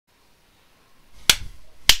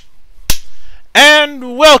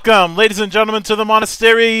And welcome, ladies and gentlemen, to the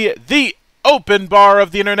Monastery, the open bar of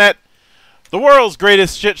the internet, the world's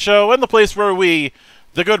greatest shit show, and the place where we,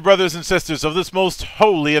 the good brothers and sisters of this most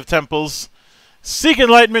holy of temples, seek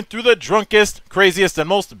enlightenment through the drunkest, craziest, and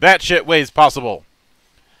most batshit ways possible.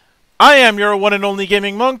 I am your one and only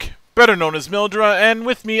gaming monk, better known as Mildra, and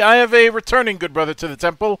with me I have a returning good brother to the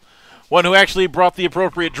temple, one who actually brought the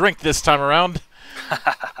appropriate drink this time around.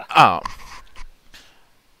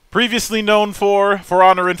 Previously known for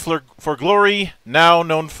Honor and for Glory, now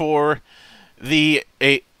known for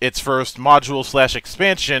its first module /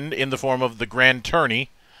 expansion in the form of the Grand Tourney,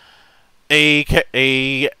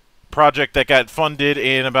 a project that got funded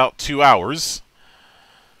in about 2 hours.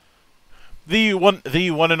 The one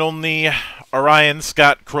and only Orion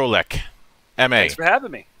Scott Kroulek, M.A. Thanks for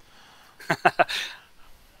having me.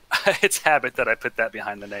 It's habit that I put that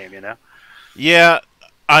behind the name, you know. Yeah,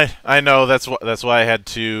 I know. That's why I had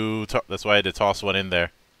to toss one in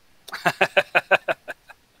there.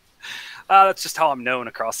 That's just how I'm known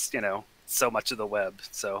across, so much of the web.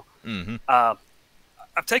 So I've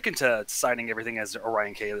taken to signing everything as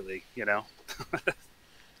Orion K lately,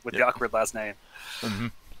 with the awkward last name.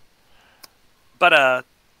 But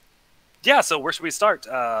yeah. So where should we start?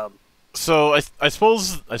 So I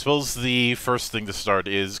suppose the first thing to start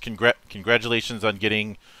is congratulations on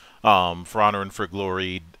getting For Honor and for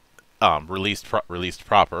Glory released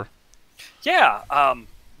proper. Yeah,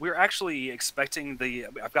 we're actually expecting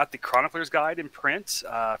I've got the Chronicler's Guide in print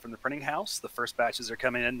from the printing house. The first batches are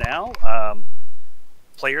coming in now.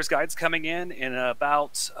 Player's Guide's coming in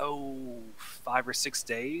about 5 or 6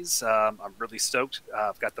 days. I'm really stoked.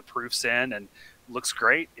 I've got the proofs in and looks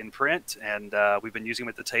great in print, and we've been using them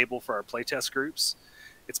at the table for our playtest groups.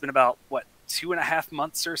 It's been about 2.5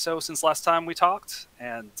 months or so since last time we talked,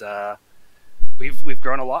 and we've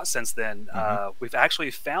grown a lot since then. We've actually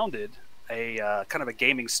founded a kind of a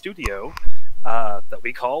gaming studio that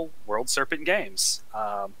we call World Serpent Games.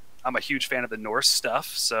 I'm a huge fan of the Norse stuff,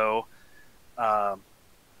 so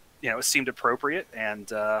it seemed appropriate,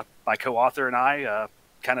 and my co-author and I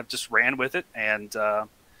kind of just ran with it, and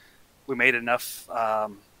we made enough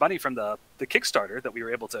money from the Kickstarter that we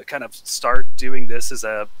were able to kind of start doing this as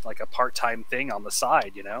a part-time thing on the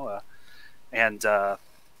side, and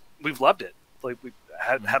we've loved it. We've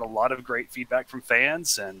had a lot of great feedback from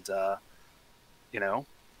fans, and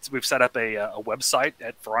we've set up a website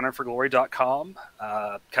at forhonorforglory.com,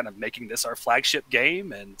 kind of making this our flagship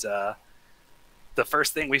game. And the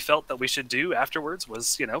first thing we felt that we should do afterwards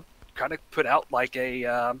was kind of put out like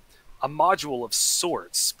a module of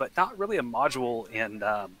sorts, but not really a module in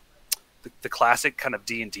the classic kind of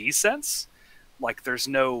D&D sense. Like there's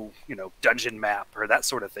no dungeon map or that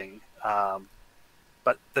sort of thing.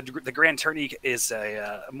 But the Grand Tourney is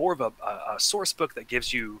more of a source book that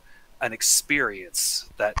gives you an experience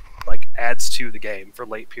that adds to the game for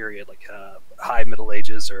late period, high Middle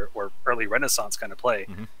Ages or early Renaissance kind of play.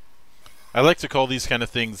 I like to call these kind of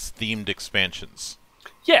things themed expansions.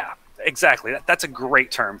 Yeah, exactly. That's a great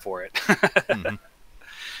term for it.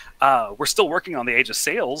 We're still working on the Age of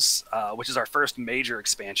Sails, which is our first major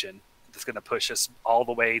expansion that's going to push us all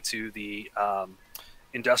the way to the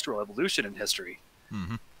industrial evolution in history.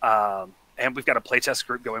 And we've got a playtest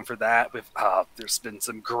group going for that. There's been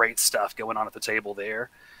some great stuff going on at the table there,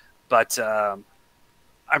 but I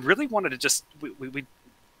really wanted to just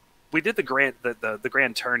we did the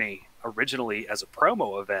Grand Tourney originally as a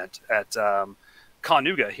promo event at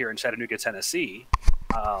Conuga here in Chattanooga, Tennessee,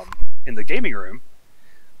 in the gaming room,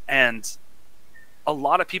 and a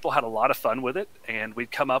lot of people had a lot of fun with it, and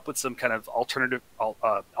we'd come up with some kind of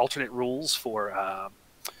alternate rules for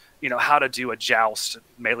how to do a joust,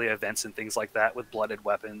 melee events and things like that with blooded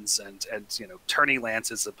weapons and tourney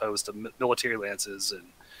lances opposed to military lances and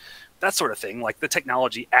that sort of thing, like the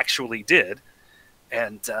technology actually did.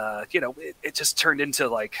 And it just turned into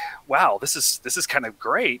wow, this is kind of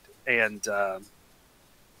great. And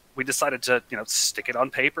we decided to stick it on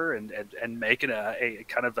paper and make it a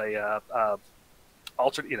kind of a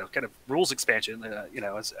alternate kind of rules expansion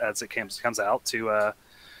as it comes out to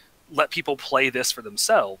let people play this for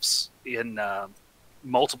themselves in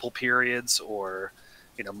multiple periods or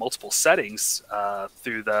multiple settings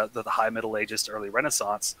through the High Middle Ages to early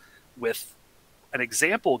Renaissance, with an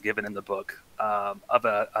example given in the book of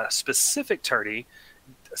a specific tourney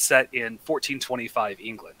set in 1425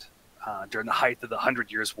 England during the height of the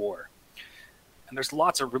 100 Years' War. And there's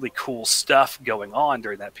lots of really cool stuff going on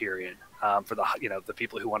during that period for the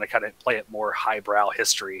people who want to kind of play it more highbrow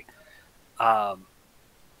history.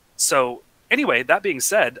 So anyway, that being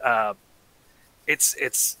said,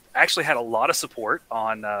 it's actually had a lot of support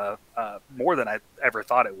on more than I ever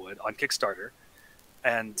thought it would on Kickstarter.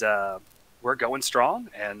 and we're going strong,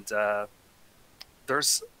 and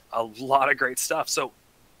there's a lot of great stuff. So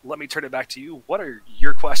let me turn it back to you. What are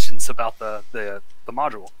your questions about the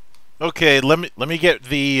module? Okay, let me get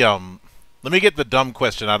the dumb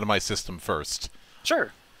question out of my system first.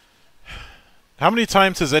 Sure. How many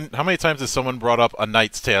times has someone brought up A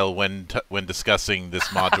Knight's Tale when discussing this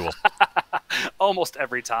module? Almost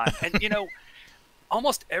every time. And you know,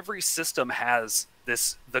 almost every system has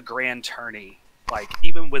the Grand Tourney, like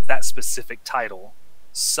even with that specific title,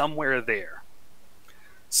 somewhere there.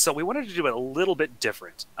 So we wanted to do it a little bit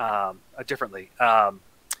differently,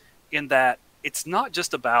 in that it's not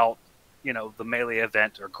just about, you know, the melee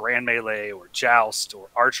event or grand melee or joust or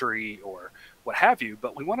archery or what have you,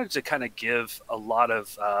 but we wanted to kind of give a lot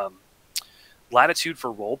of latitude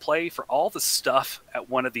for role play for all the stuff at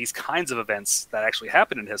one of these kinds of events that actually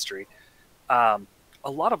happen in history. A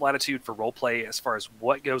lot of latitude for role play as far as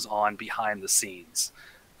what goes on behind the scenes,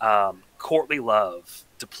 courtly love,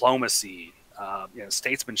 diplomacy, you know,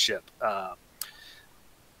 statesmanship,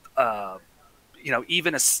 you know,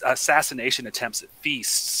 even assassination attempts at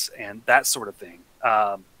feasts and that sort of thing.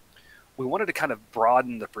 We wanted to kind of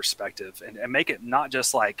broaden the perspective and make it not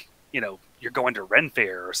just like, you know, you're going to Ren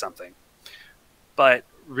Fair or something, but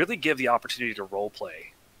really give the opportunity to role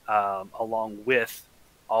play along with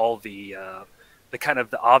all the kind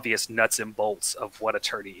of the obvious nuts and bolts of what a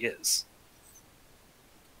tourney is.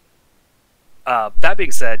 That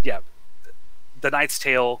being said, yeah, the Knight's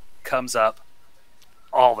Tale comes up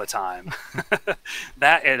all the time.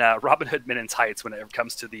 That and Robin Hood Men in Tights when it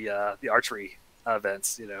comes to the archery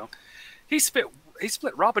events, you know. He split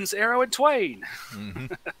Robin's arrow in twain.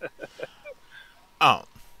 Mm-hmm. Oh,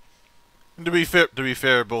 to be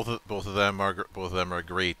fair, both of them are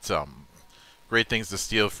great things to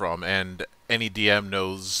steal from, and any DM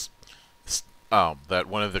knows that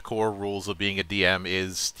one of the core rules of being a DM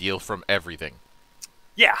is steal from everything.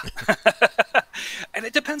 Yeah. And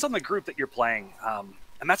it depends on the group that you're playing.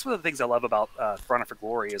 And that's one of the things I love about Throne for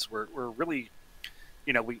Glory is we're really,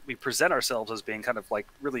 you know, we present ourselves as being kind of like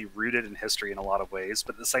really rooted in history in a lot of ways,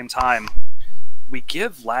 but at the same time, we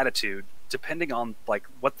give latitude depending on like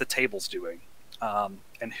what the table's doing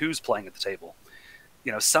and who's playing at the table.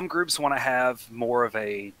 You know, some groups want to have more of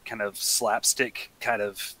a kind of slapstick kind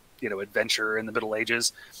of, you know, adventure in the Middle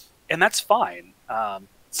Ages, and that's fine.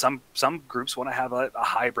 Some groups want to have a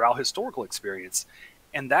highbrow historical experience,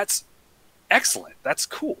 and that's excellent. That's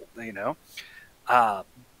cool. You know,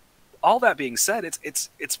 all that being said,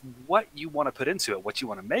 it's what you want to put into it, what you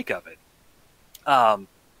want to make of it.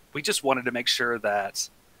 We just wanted to make sure that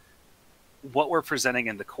what we're presenting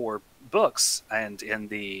in the core books and in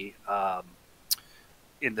the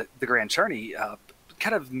Grand Tourney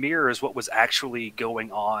kind of mirrors what was actually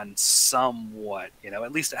going on somewhat. You know,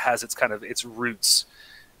 at least it has its roots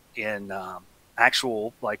in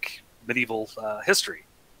actual like medieval history.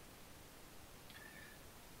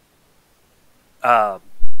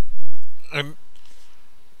 And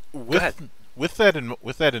with that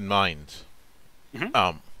in mind,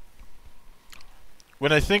 mm-hmm.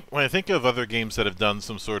 When I think of other games that have done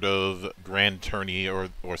some sort of grand tourney or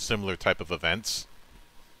similar type of events,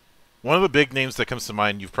 one of the big names that comes to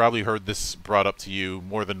mind, you've probably heard this brought up to you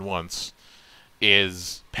more than once,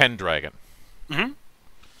 is Pendragon. Mm-hmm.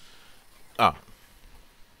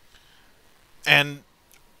 And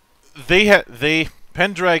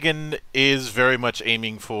Pendragon is very much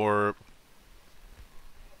aiming for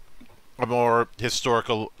a more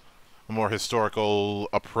historical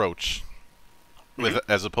approach, with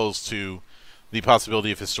as opposed to the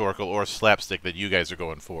possibility of historical or slapstick that you guys are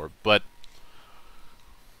going for. But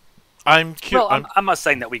I'm not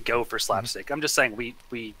saying that we go for slapstick. I'm just saying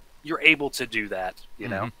you're able to do that, you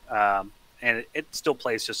know, and it still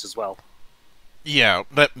plays just as well. Yeah,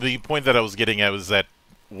 but the point that I was getting at was that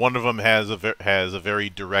one of them has a very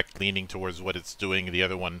direct leaning towards what it's doing. The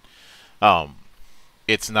other one,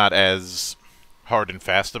 it's not as hard and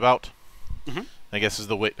fast about. Mm-hmm. I guess is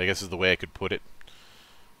the way I could put it.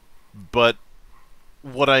 But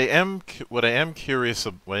what I am curious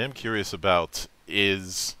about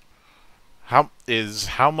is how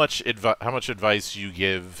much advice you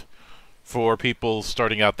give for people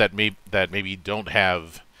starting out that maybe don't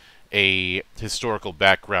have a historical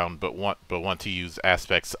background but want to use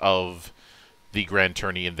aspects of the Grand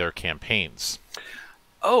Tourney in their campaigns.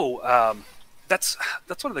 That's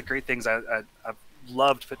one of the great things I've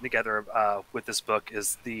loved putting together with this book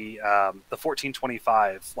is the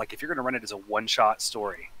 1425. Like, if you're going to run it as a one-shot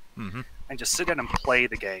story, mm-hmm. and just sit down and play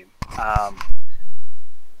the game,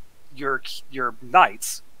 your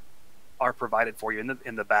knights are provided for you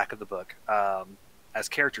in the back of the book. as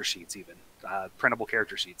character sheets, even printable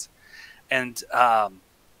character sheets, and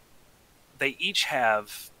they each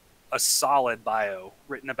have a solid bio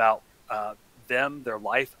written about them, their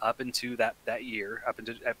life up into that year, up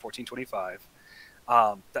into at 1425.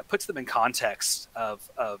 That puts them in context of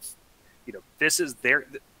this is their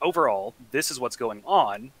overall. This is what's going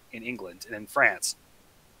on in England and in France,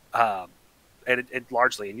 and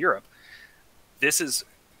largely in Europe. This is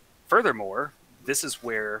furthermore. This is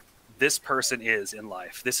where this person is in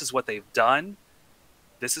life. This is what they've done.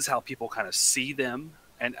 This is how people kind of see them,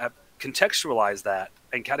 and contextualize that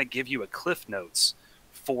and kind of give you a cliff notes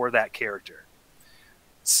for that character.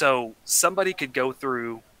 So somebody could go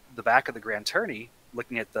through the back of the Grand Tourney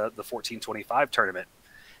looking at the 1425 tournament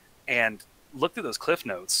and look through those cliff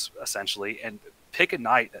notes essentially and pick a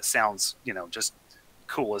knight that sounds, just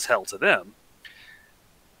cool as hell to them,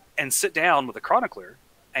 and sit down with a chronicler,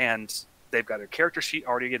 and they've got a character sheet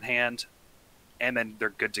already in hand, and then they're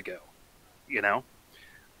good to go.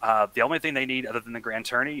 The only thing they need other than the Grand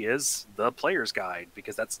Tourney is the player's guide,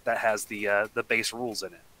 because that has the base rules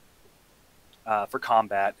in it for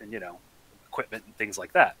combat and equipment and things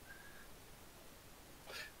like that.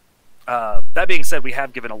 That being said, we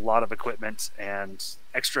have given a lot of equipment and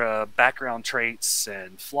extra background traits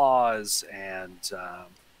and flaws and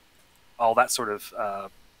all that sort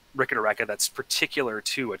of ricka-racka that's particular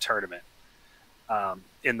to a tournament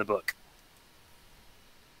in the book.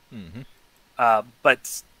 Mm-hmm.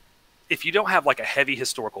 But if you don't have like a heavy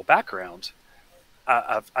historical background,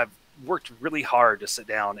 I've worked really hard to sit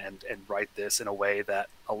down and write this in a way that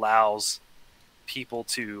allows people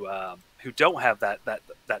to who don't have that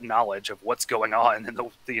knowledge of what's going on in the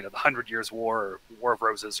 100 Years' War or War of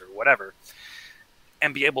Roses or whatever,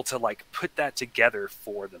 and be able to like put that together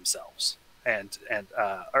for themselves and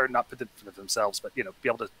or not put it for themselves, but be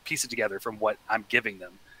able to piece it together from what I'm giving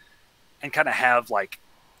them, and kind of have like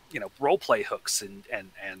role play hooks and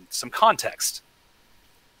some context,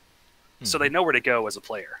 so they know where to go as a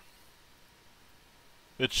player.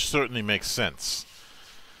 Which certainly makes sense.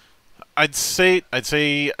 I'd say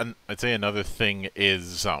another thing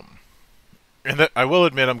is and that I will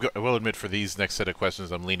admit for these next set of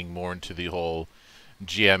questions I'm leaning more into the whole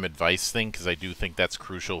GM advice thing, because I do think that's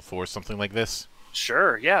crucial for something like this.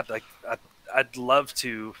 Sure, yeah. Like I'd love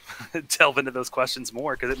to delve into those questions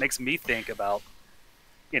more, because it makes me think about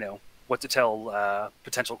what to tell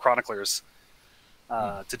potential chroniclers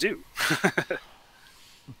to do.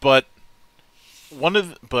 But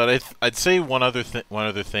I'd say one other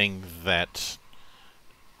thing that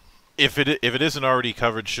if it isn't already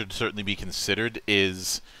covered should certainly be considered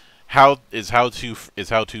is how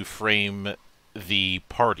to frame the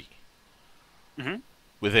party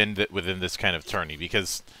within this kind of tourney,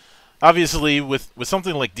 because obviously with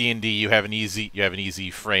something like D&D you have an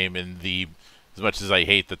easy frame in the, as much as I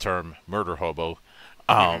hate the term, murder hobo,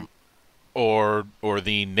 or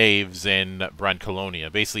the knaves in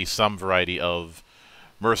Brancolonia, basically some variety of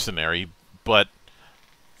mercenary. But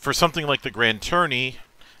for something like the Grand Tourney,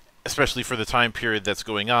 especially for the time period that's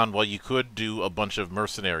going on, while you could do a bunch of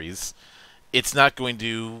mercenaries, it's not going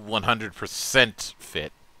to 100%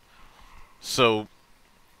 fit. So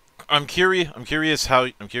I'm curious how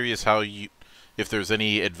you, if there's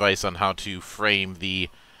any advice on how to frame the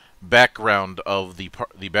background of the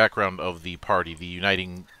party, the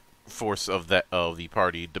uniting force of the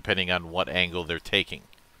party, depending on what angle they're taking.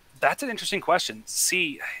 That's an interesting question.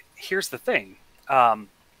 See, here's the thing.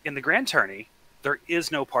 In the Grand Tourney, there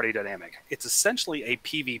is no party dynamic. It's essentially a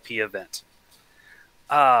PvP event.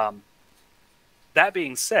 That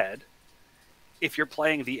being said, if you're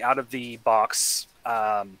playing the out-of-the-box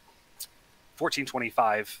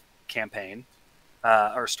 1425 campaign,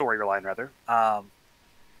 or storyline rather,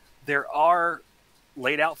 there are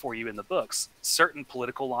laid out for you in the books certain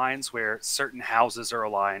political lines where certain houses are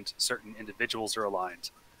aligned, certain individuals are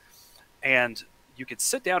aligned. And you could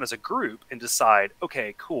sit down as a group and decide,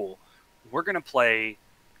 okay, cool, we're going to play,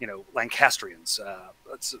 Lancastrians.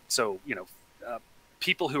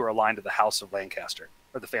 People who are aligned to the House of Lancaster,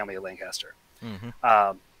 or the family of Lancaster.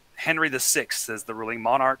 Henry VI is the ruling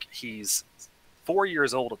monarch. He's 4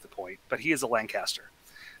 years old at the point, but he is a Lancaster.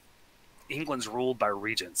 England's ruled by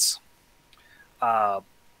regents,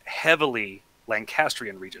 heavily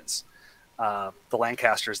Lancastrian regents, the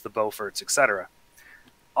Lancasters, the Beauforts, etc.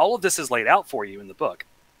 All of this is laid out for you in the book,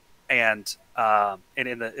 and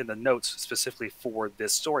in the notes specifically for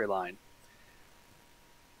this storyline.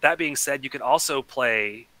 That being said, you can also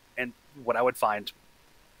play, and what I would find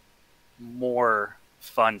more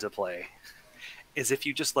fun to play is if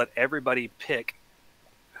you just let everybody pick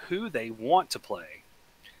who they want to play,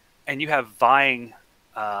 and you have vying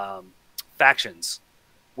factions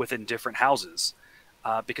within different houses.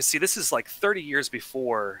 Because, see, this is like 30 years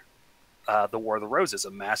before the War of the Roses,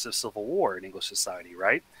 a massive civil war in English society,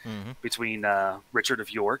 right? Mm-hmm. Between Richard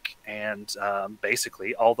of York and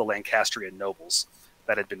basically all the Lancastrian nobles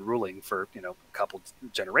that had been ruling for, a couple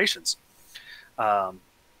generations.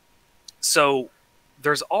 So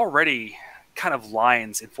there's already kind of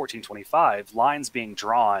lines in 1425, lines being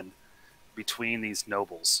drawn between these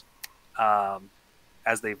nobles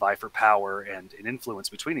as they vie for power and influence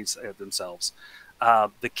between themselves.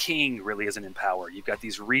 The king really isn't in power. You've got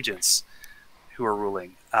these regents who are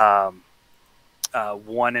ruling.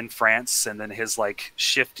 One in France, and then his like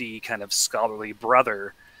shifty kind of scholarly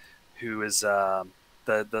brother, who is the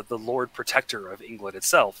Lord Protector of England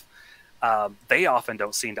itself. They often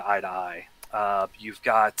don't seem to eye to eye. You've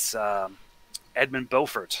got Edmund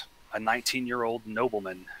Beaufort, a 19-year-old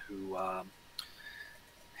nobleman who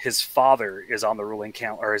his father is on the ruling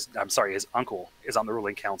council, or his uncle is on the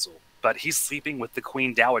ruling council, but he's sleeping with the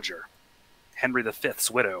Queen Dowager, Henry V's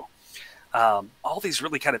widow. All these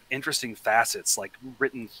really kind of interesting facets, like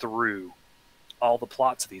written through all the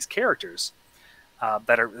plots of these characters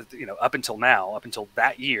that are, up until now, up until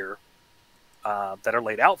that year, that are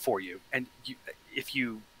laid out for you. And if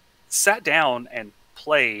you sat down and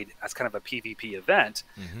played as kind of a PvP event,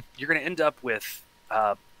 mm-hmm. you're going to end up with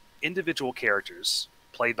individual characters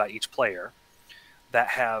played by each player that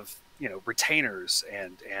have retainers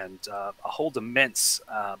and a whole immense.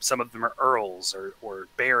 Some of them are earls or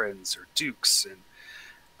barons or dukes, and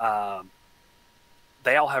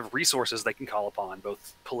they all have resources they can call upon,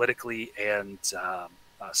 both politically and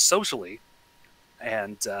socially,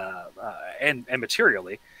 and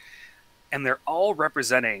materially, and they're all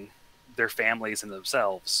representing their families and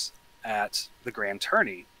themselves at the Grand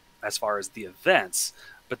Tourney as far as the events.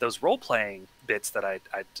 But those role-playing bits that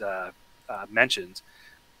I'd mentioned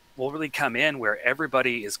will really come in where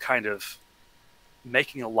everybody is kind of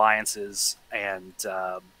making alliances and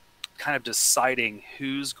kind of deciding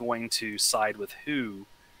who's going to side with who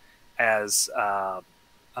as a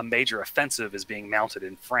major offensive is being mounted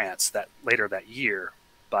in France later that year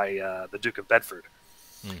by the Duke of Bedford,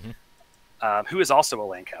 mm-hmm. Who is also a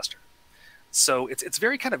Lancaster. So it's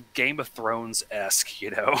very kind of Game of Thrones-esque,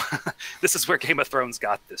 This is where Game of Thrones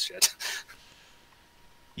got this shit.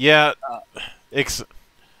 Yeah, except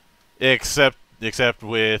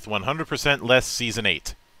with 100% less Season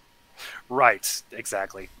 8. Right,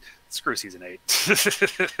 exactly. Screw Season 8.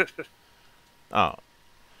 Oh.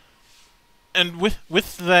 And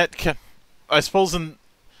with that, I suppose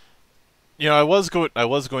I was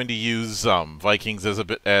going to use Vikings as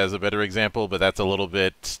a better example, but that's a little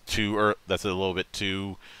bit too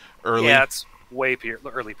early. Yeah, it's way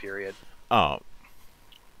early period. Oh.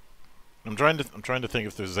 I'm trying to think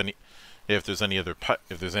if there's any other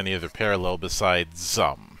parallel besides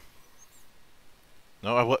No,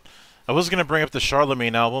 I was gonna bring up the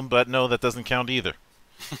Charlemagne album, but no, that doesn't count either.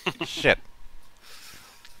 Shit.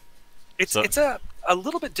 It's a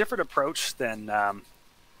little bit different approach than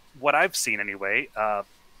what I've seen anyway.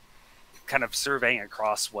 Kind of surveying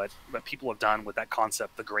across what people have done with that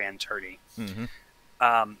concept, the Grand Tourney. Mm-hmm.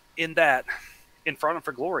 In that, in Front and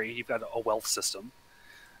for Glory, you've got a wealth system,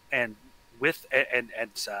 and with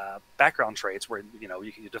background traits where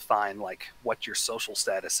you can define like what your social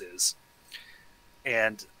status is,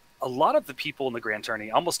 and a lot of the people in the Grand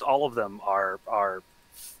Tourney, almost all of them are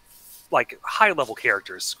like high level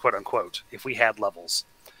characters, quote unquote, if we had levels.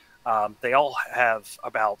 They all have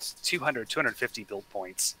about 250 build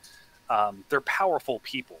points. They're powerful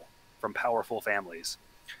people from powerful families,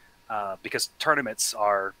 because tournaments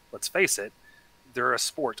are, let's face it, they're a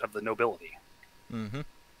sport of the nobility. Mm-hmm.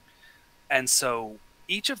 And so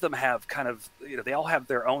each of them have kind of, they all have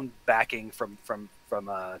their own backing from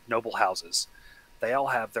noble houses. They all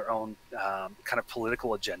have their own kind of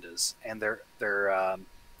political agendas, and they're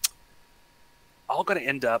all going to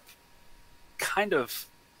end up kind of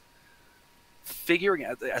figuring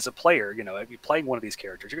out, as a player, if you're playing one of these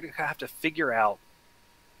characters, you're going to have to figure out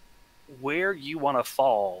where you want to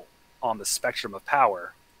fall on the spectrum of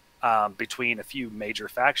power between a few major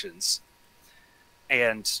factions,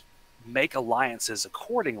 and make alliances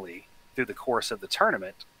accordingly through the course of the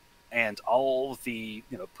tournament and all the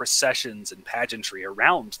processions and pageantry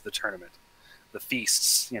around the tournament, the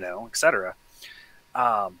feasts, etc.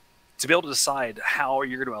 To be able to decide how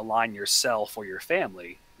you're going to align yourself or your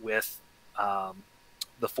family with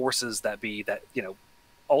the forces that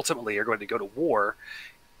ultimately are going to go to war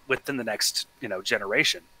within the next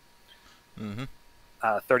generation, mm-hmm.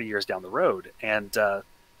 30 years down the road. And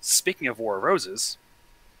speaking of War of Roses,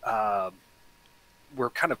 we're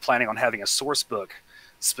kind of planning on having a source book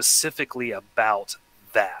specifically about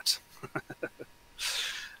that.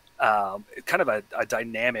 Kind of a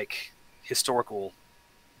dynamic historical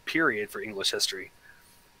period for English history.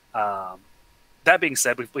 That being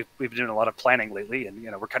said, we've been doing a lot of planning lately, and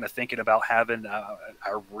we're kind of thinking about having.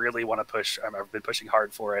 I really want to push. I've been pushing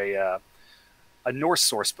hard for a Norse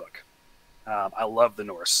source book. I love the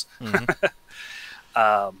Norse.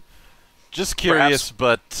 Mm-hmm. Just curious,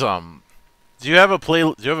 but do you have a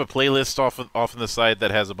playlist off on the side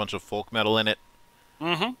that has a bunch of folk metal in it?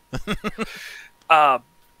 Mm-hmm.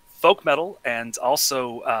 Folk metal, and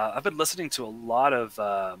also I've been listening to a lot of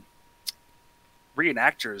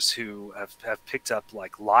reenactors who have picked up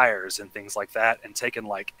like lyres and things like that, and taken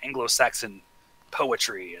like Anglo-Saxon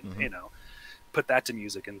poetry and put that to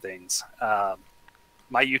music and things.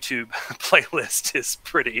 My YouTube playlist is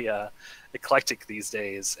pretty eclectic these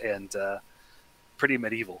days, and pretty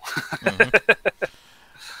medieval. Mm-hmm.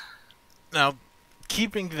 Now,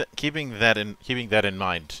 keeping that in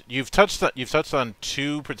mind, you've touched on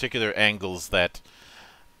two particular angles that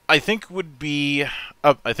I think would be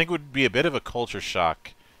a bit of a culture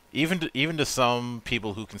shock, even to some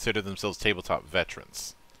people who consider themselves tabletop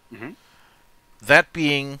veterans. Mm-hmm. That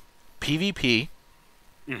being PvP,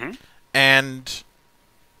 mm-hmm. and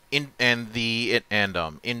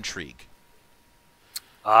intrigue.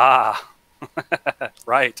 Ah,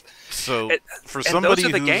 right. So for those somebody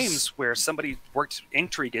are the games where somebody worked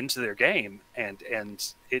intrigue into their game, and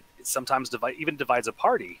it sometimes divides a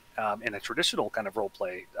party in a traditional kind of role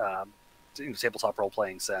play, tabletop role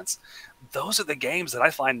playing sense. Those are the games that I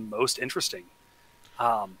find most interesting,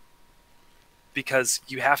 because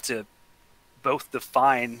you have to both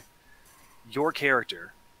define your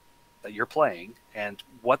character that you're playing and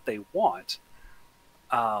what they want,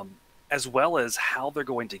 as well as how they're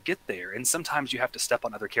going to get there. And sometimes you have to step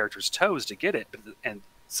on other characters' toes to get it, and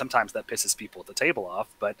sometimes that pisses people at the table off.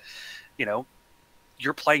 But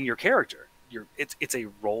you're playing your character. It's a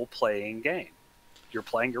role playing game. You're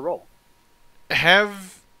playing your role.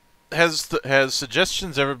 Has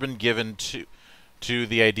suggestions ever been given to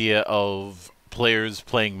the idea of players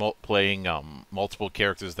playing multiple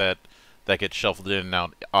characters that get shuffled in and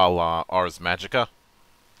out, a la Ars Magica?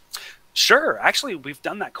 Sure. Actually, we've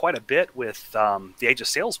done that quite a bit with the Age of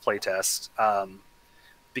Sails playtest,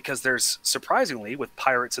 because there's, surprisingly, with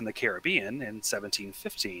Pirates in the Caribbean in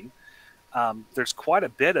 1715, there's quite a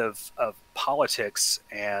bit of politics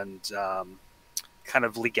and kind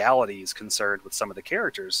of legalities concerned with some of the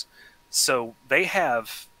characters. So they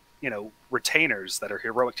have, retainers that are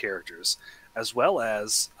heroic characters, as well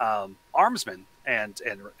as armsmen and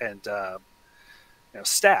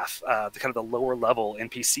staff, the kind of the lower level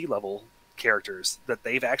NPC level characters that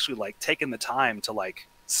they've actually taken the time to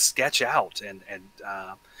sketch out, and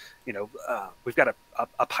we've got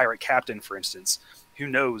a pirate captain, for instance,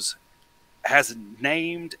 who has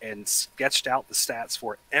named and sketched out the stats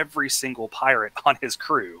for every single pirate on his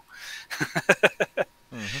crew.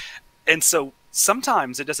 Mm-hmm. And so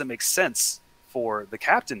sometimes it doesn't make sense for the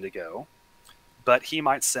captain to go, but he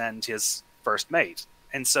might send his first mate.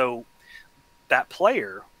 And so that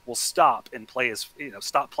player will stop and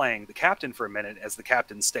stop playing the captain for a minute as the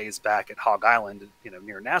captain stays back at Hog Island,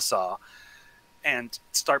 near Nassau, and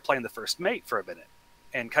start playing the first mate for a minute,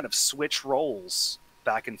 and kind of switch roles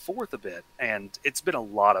back and forth a bit. And it's been a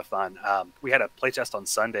lot of fun. We had a playtest on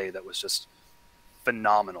Sunday that was just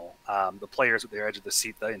phenomenal. The players were at their edge of the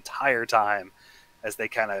seat the entire time as they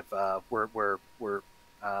kind of were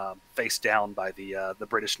face down by the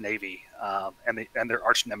British Navy and their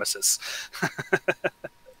arch nemesis.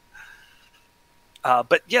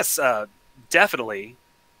 But yes, definitely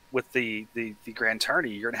with the Grand Tourney,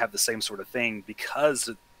 you're going to have the same sort of thing, because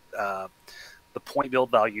the point build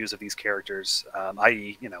values of these characters,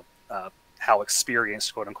 i.e., how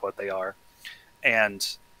experienced, quote unquote, they are,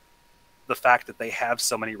 and the fact that they have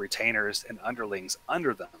so many retainers and underlings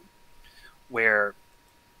under them, where,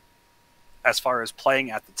 as far as playing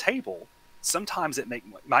at the table, sometimes it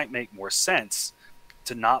might make more sense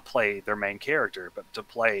to not play their main character, but to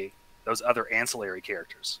play those other ancillary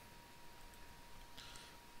characters.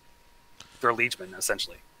 Their liegemen,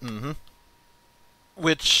 essentially. Mm-hmm.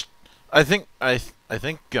 Which I think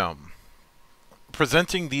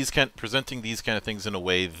presenting these kind of things in a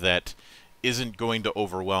way that isn't going to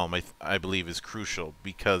overwhelm, I believe, is crucial,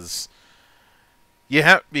 because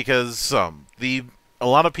a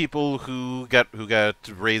lot of people who got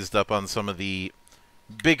raised up on some of the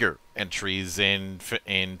bigger entries in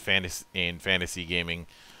fantasy gaming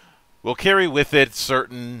will carry with it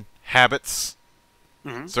certain habits,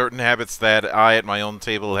 Mm-hmm. certain habits that I at my own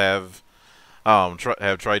table have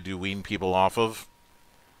tried to wean people off of.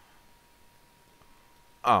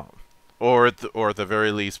 Or at the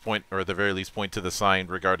very least point to the sign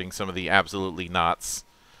regarding some of the absolutely nots,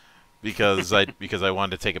 because I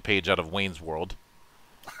wanted to take a page out of Wayne's World.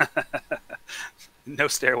 No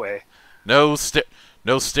stairway. No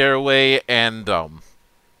stairway, and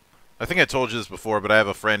I think I told you this before, but I have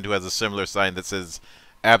a friend who has a similar sign that says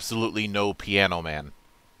absolutely no piano man.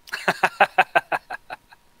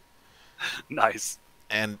 Nice.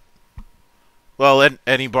 And well,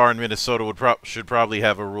 any bar in Minnesota should probably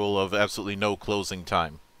have a rule of absolutely no closing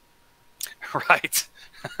time. Right.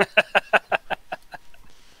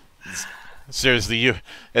 Seriously,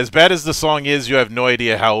 as bad as the song is, you have no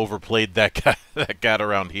idea how overplayed that got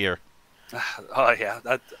around here. Oh yeah,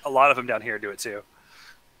 a lot of them down here do it too.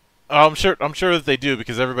 I'm sure that they do,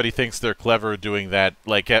 because everybody thinks they're clever doing that.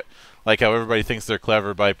 Like how everybody thinks they're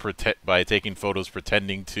clever by taking photos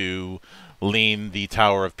pretending to lean the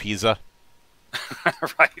Tower of Pisa.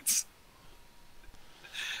 Right.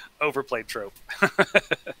 Overplayed trope.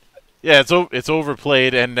 Yeah, it's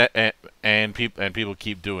overplayed, and people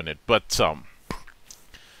keep doing it. But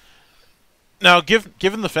now,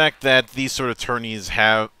 given the fact that these sort of tourneys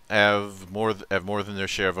have more than their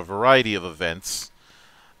share of a variety of events,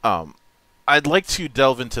 I'd like to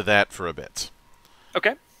delve into that for a bit.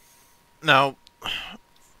 Okay. Now,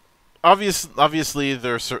 obviously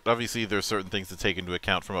there are certain things to take into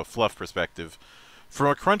account from a fluff perspective. From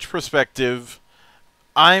a crunch perspective,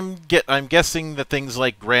 I'm guessing that things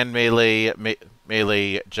like Grand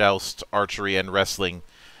Melee, Joust, Archery, and Wrestling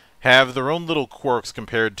have their own little quirks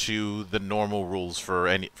compared to the normal rules for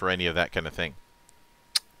any of that kind of thing.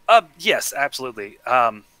 Yes, absolutely.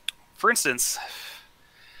 For instance,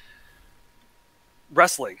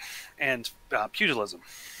 wrestling and pugilism.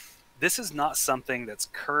 This is not something that's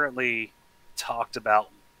currently talked about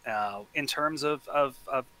in terms of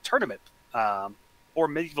tournament or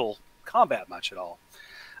medieval combat much at all.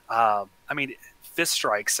 I mean, fist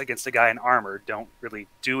strikes against a guy in armor don't really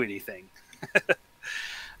do anything.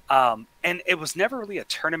 And it was never really a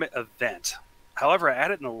tournament event. However, I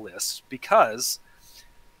added in the list because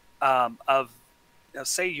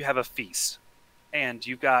say you have a feast and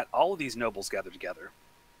you've got all of these nobles gathered together,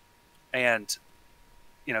 and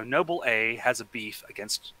Noble A has a beef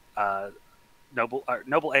against Noble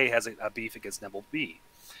A has a beef against Noble B.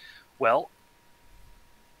 Well,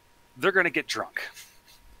 they're going to get drunk,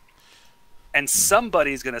 and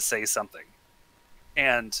somebody's going to say something.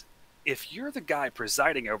 And if you're the guy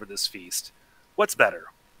presiding over this feast, what's better?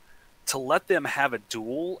 To let them have a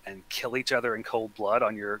duel and kill each other in cold blood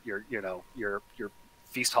on your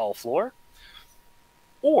feast hall floor,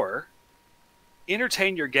 or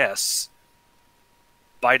entertain your guests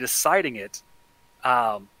by deciding it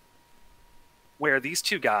where these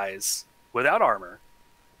two guys without armor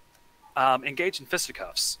engage in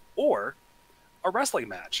fisticuffs or a wrestling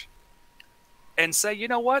match, and say, you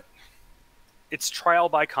know what? It's trial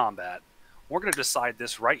by combat. We're going to decide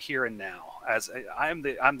this right here and now. As I'm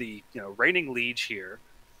the reigning liege here.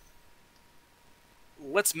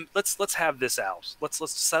 Let's have this out.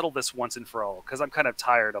 Let's settle this once and for all, because I'm kind of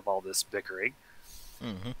tired of all this bickering.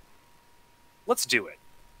 Mm-hmm. Let's do it.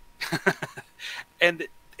 And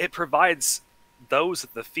it provides those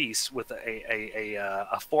at the feast with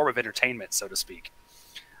a form of entertainment, so to speak.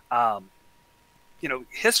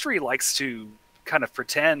 History likes to kind of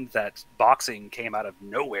pretend that boxing came out of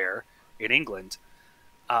nowhere in England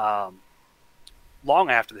long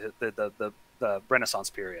after the Renaissance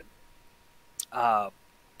period.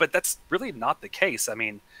 But that's really not the case. I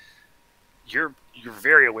mean, you're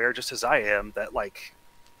very aware, just as I am, that like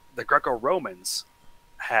the Greco-Romans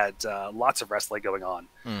had lots of wrestling going on.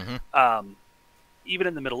 Mm-hmm. Even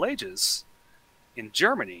in the Middle Ages, in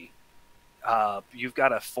Germany, you've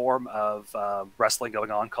got a form of wrestling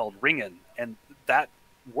going on called Ringen, and that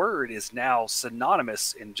word is now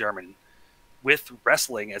synonymous in German with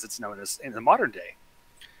wrestling as it's known as in the modern day.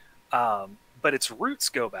 But its roots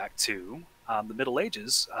go back to the Middle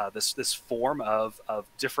Ages, this form of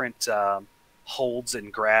different holds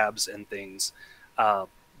and grabs and things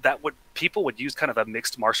that people would use kind of a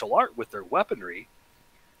mixed martial art with their weaponry,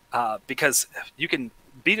 because you can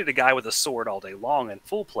beat at a guy with a sword all day long in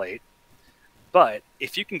full plate, but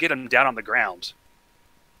if you can get him down on the ground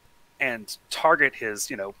and target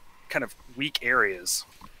his kind of weak areas,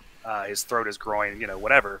 his throat, his groin,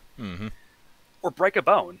 whatever, mm-hmm. or break a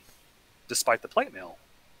bone despite the plate mail,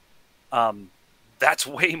 that's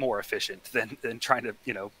way more efficient than trying to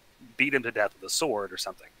beat him to death with a sword or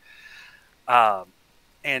something.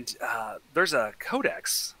 And there's a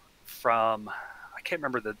codex from, I can't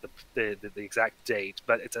remember the exact date,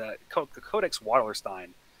 but it's a Codex Wallerstein,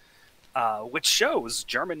 which shows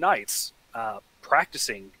German knights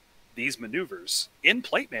practicing these maneuvers in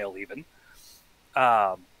plate mail, even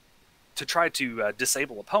to try to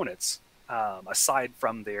disable opponents aside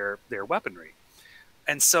from their weaponry.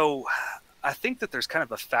 And so I think that there's kind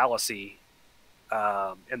of a fallacy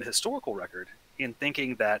in the historical record in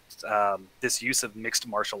thinking that this use of mixed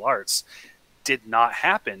martial arts did not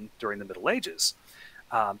happen during the Middle Ages,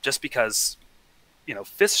 just because, you know,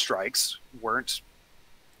 fist strikes weren't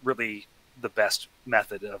really the best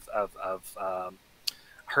method of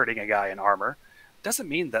hurting a guy in armor. Doesn't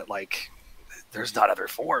mean that, like, there's not other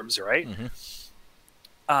forms, right?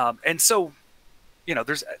 And so, you know,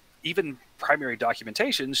 there's even primary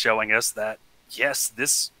documentation showing us that, yes,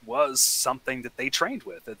 this was something that they trained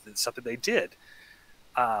with. It's something they did.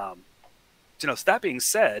 You know, so that being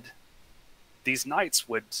said, these knights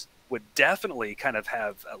would definitely kind of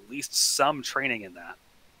have at least some training in that.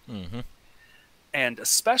 And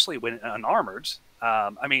especially when unarmored.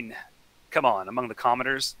 I mean, come on, among the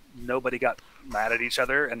commoners, nobody got mad at each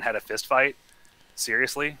other and had a fist fight.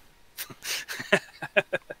 Seriously?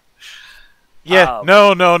 Yeah,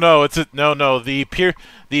 no. It's no. The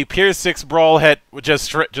Pier 6 brawl had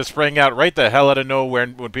just sprang out right the hell out of nowhere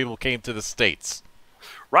when people came to the States.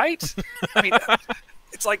 Right? I mean,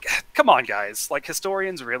 it's like, come on, guys. Like,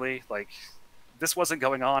 historians, really? Like, this wasn't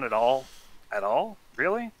going on at all? At all?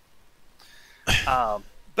 Really?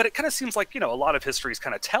 But it kind of seems like, you know, a lot of histories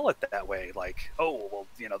kind of tell it that way. Like, oh, well,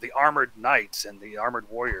 you know, the armored knight and the armored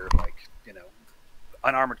warrior, like, you know,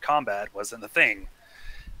 unarmored combat wasn't the thing.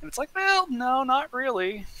 And it's like, well, no, not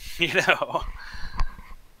really, you know.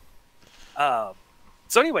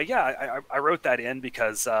 So anyway, yeah, I wrote that in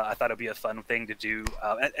because I thought it'd be a fun thing to do,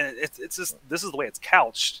 and it's just, this is the way it's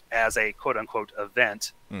couched as a quote unquote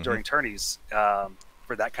event during tourneys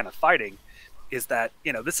for that kind of fighting. Is that,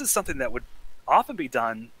 you know, this is something that would often be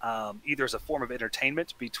done either as a form of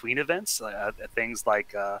entertainment between events, things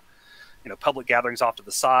like you know, public gatherings off to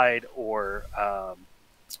the side, or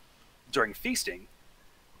during feasting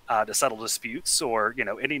to settle disputes, or, you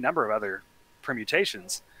know, any number of other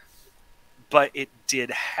permutations. But it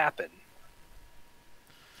did happen,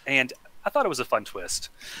 and I thought it was a fun twist.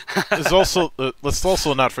 There's also let's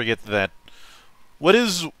also not forget that what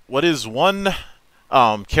is one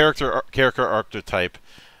character archetype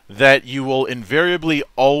that you will invariably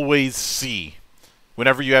always see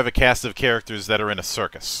whenever you have a cast of characters that are in a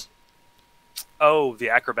circus. Oh, the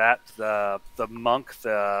acrobat, the monk,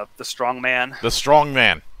 the strongman. The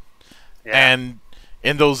strongman. Yeah. And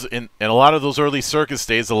in a lot of those early circus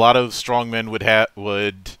days, a lot of strongmen would have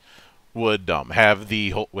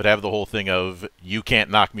the whole thing of, you can't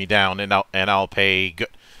knock me down, and I'll pay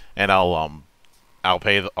the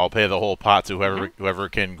whole pot to whoever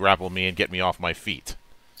can grapple me and get me off my feet.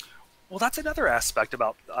 Well, that's another aspect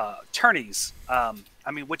about tourneys. I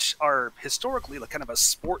mean, which are historically like kind of a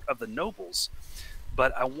sport of the nobles.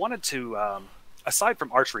 But I wanted to, aside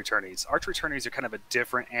from archery tourneys are kind of a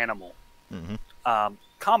different animal.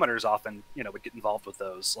 Commoners often, you know, would get involved with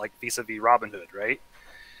those, like vis-a-vis Robin Hood, right?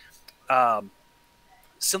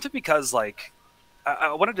 Simply because, like,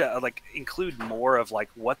 I wanted to like include more of like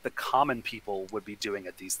what the common people would be doing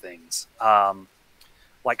at these things,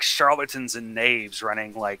 like charlatans and knaves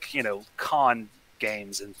running, like, you know, con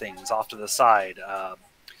games and things off to the side,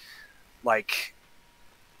 like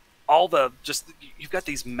all the you've got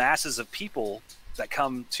these masses of people that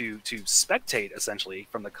come to spectate, essentially,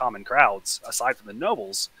 from the common crowds, aside from the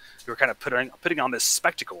nobles, who are kind of putting on this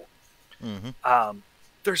spectacle.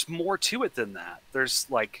 There's more to it than that. There's,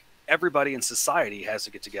 like, everybody in society has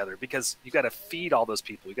to get together, because you got to feed all those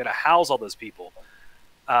people, you got to house all those people,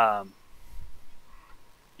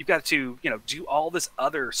 you've got to, you know, do all this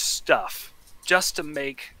other stuff just to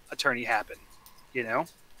make a tourney happen, you know.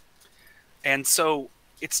 And so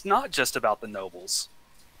it's not just about the nobles.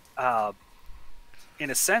 In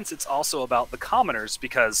a sense, it's also about the commoners,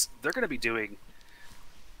 because they're going to be doing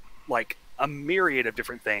like a myriad of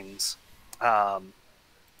different things to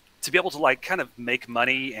be able to, like, kind of make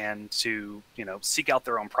money and to, you know, seek out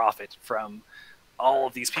their own profit from all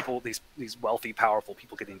of these people, these wealthy, powerful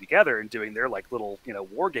people getting together and doing their, like, little, you know,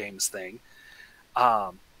 war games thing.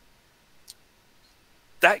 That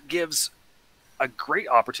gives a great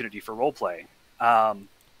opportunity for roleplay.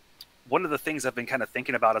 One of the things I've been kind of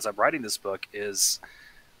thinking about as I'm writing this book is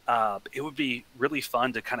it would be really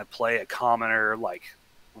fun to kind of play a commoner, like,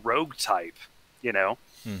 rogue type, you know,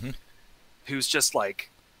 who's just, like,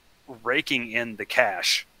 raking in the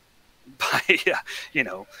cash by, you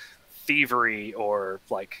know, thievery or,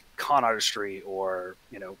 like, con artistry or,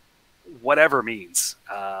 you know, whatever means,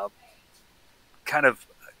 kind of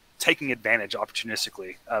taking advantage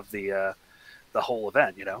opportunistically of the whole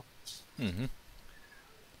event, you know. Mm-hmm.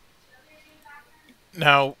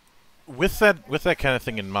 Now, with that kind of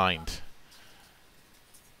thing in mind,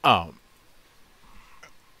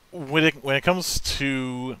 when it comes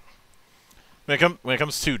to when it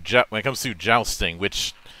comes to jousting,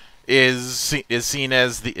 which is seen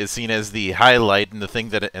as the highlight and the thing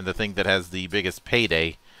that has the biggest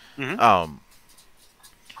payday. Mm-hmm.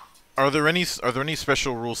 Are there any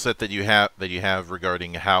special rule set that you have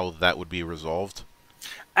regarding how that would be resolved?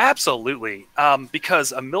 Absolutely,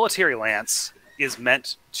 because a military lance is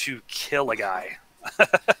meant to kill a guy,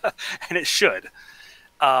 and it should.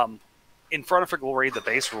 In Front for Glory, the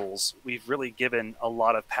base rules, we've really given a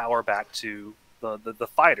lot of power back to the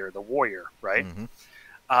fighter, the warrior, right?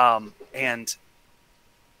 Mm-hmm. And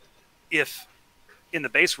if in the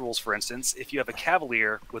base rules, for instance, if you have a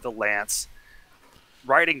cavalier with a lance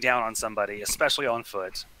riding down on somebody, especially on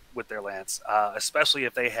foot with their lance, especially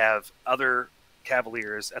if they have other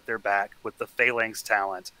cavaliers at their back with the phalanx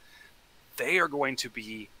talent, they are going to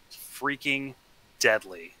be freaking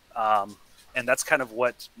deadly. And that's kind of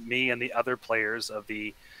what me and the other players of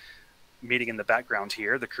the meeting in the background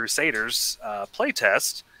here, the Crusaders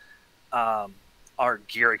playtest, are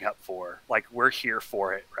gearing up for. Like, we're here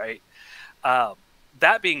for it, right?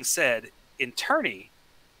 That being said, in Tourney,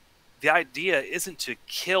 the idea isn't to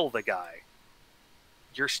kill the guy.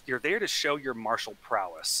 You're there to show your martial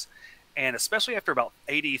prowess. And especially after about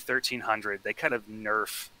 1300, they kind of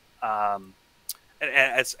nerf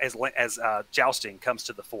as jousting comes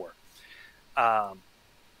to the fore.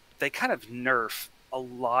 They kind of nerf a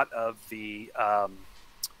lot of the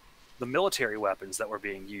military weapons that were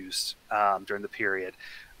being used during the period.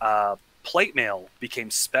 Plate mail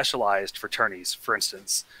became specialized for tourneys, for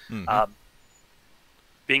instance. Mm-hmm.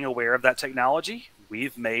 Being aware of that technology,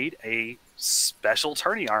 we've made a special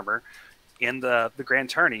tourney armor in the Grand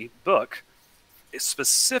Tourney book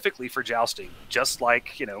specifically for jousting, just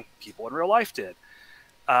like, people in real life did.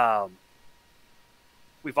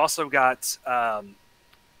 We've also got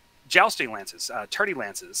jousting lances, tourney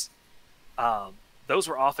lances. Those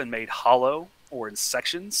were often made hollow or in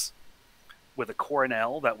sections with a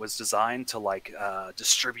coronel that was designed to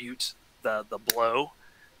distribute the blow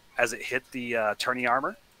as it hit the tourney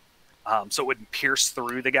armor, so it wouldn't pierce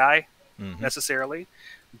through the guy necessarily,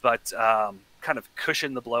 but kind of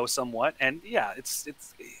cushion the blow somewhat. And yeah, it's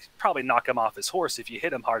probably knock him off his horse if you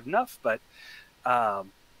hit him hard enough, but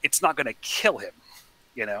it's not going to kill him,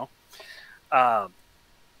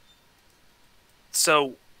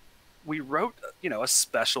 So we wrote, a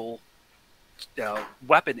special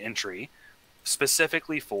weapon entry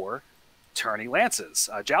specifically for tourney lances,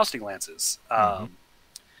 jousting lances,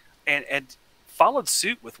 and followed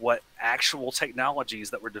suit with what actual technologies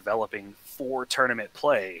that we're developing for tournament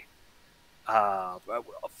play.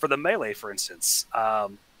 For the melee, for instance,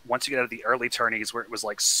 once you get out of the early tourneys where it was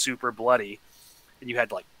super bloody, and you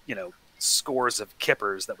had scores of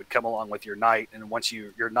kippers that would come along with your knight, and once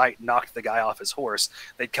your knight knocked the guy off his horse,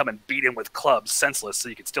 they'd come and beat him with clubs senseless so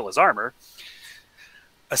you could steal his armor.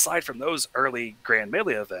 Aside from those early grand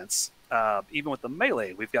melee events, even with the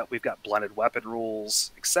melee, we've got blended weapon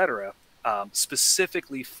rules, etc.,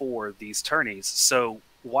 specifically for these tourneys. So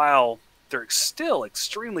while they're still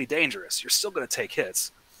extremely dangerous, you're still going to take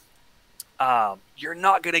hits. You're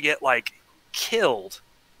not going to get killed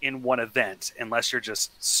in one event unless you're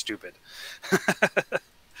just stupid. If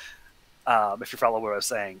you follow what I was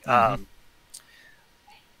saying.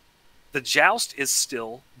 The joust is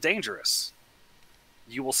still dangerous.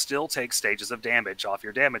 You will still take stages of damage off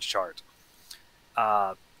your damage chart.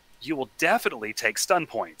 You will definitely take stun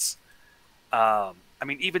points.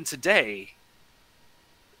 Even today,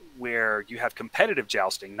 where you have competitive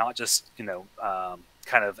jousting, not just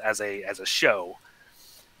kind of as a show,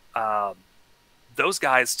 those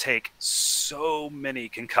guys take so many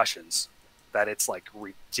concussions that it's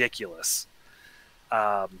ridiculous.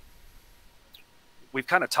 We've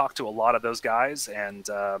kind of talked to a lot of those guys and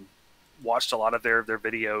watched a lot of their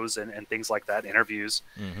videos and things like that, interviews,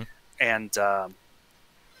 and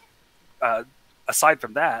aside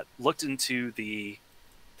from that, looked into the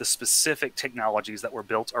specific technologies that were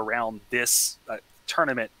built around this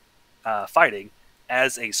tournament fighting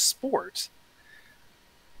as a sport,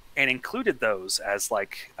 and included those as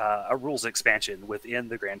a rules expansion within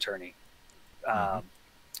the Grand Tourney,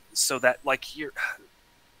 so that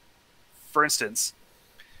for instance,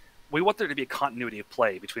 we want there to be a continuity of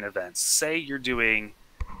play between events. Say you're doing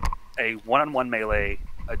a one-on-one melee,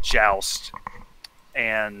 a joust,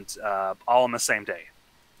 and all on the same day.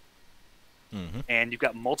 And you've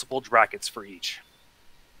got multiple brackets for each.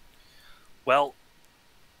 Well,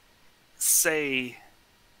 say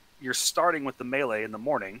you're starting with the melee in the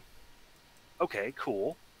morning, okay,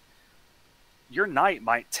 cool. Your knight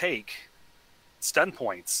might take stun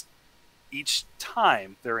points each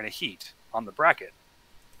time they're in a heat on the bracket.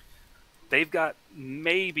 They've got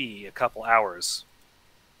maybe a couple hours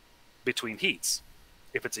between heats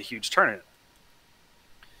if it's a huge tournament.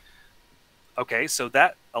 Okay, so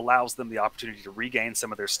that allows them the opportunity to regain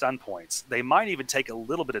some of their stun points. They might even take a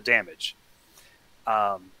little bit of damage.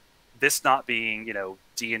 This not being, you know,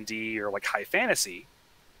 D&D or like high fantasy,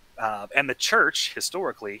 and the church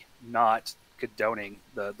historically not condoning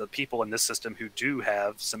the people in this system who do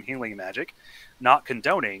have some healing magic, not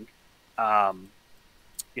condoning,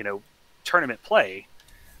 you know, tournament play.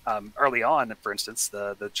 Early on, for instance,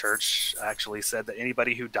 the church actually said that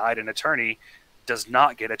anybody who died in a tourney does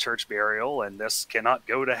not get a church burial and this cannot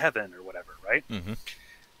go to heaven or whatever, right? Mm-hmm.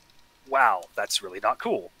 Wow, that's really not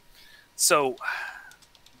cool. So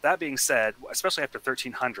that being said, especially after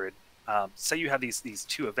 1300, say you have these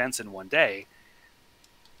two events in one day,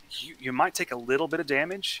 you might take a little bit of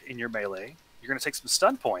damage in your melee. You're going to take some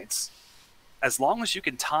stun points. As long as you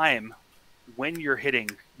can time when you're hitting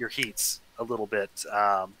your heats a little bit,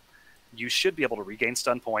 you should be able to regain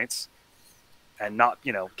stun points and not,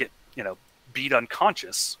 you know, get, you know, beat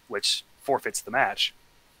unconscious, which forfeits the match.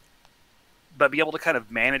 But be able to kind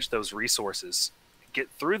of manage those resources, get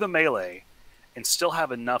through the melee, and still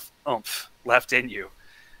have enough oomph left in you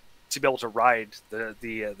to be able to ride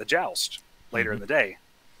the joust later in the day.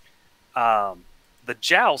 The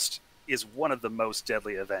joust is one of the most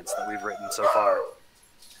deadly events that we've written so far.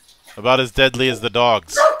 About as deadly as the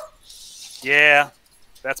dogs. Yeah,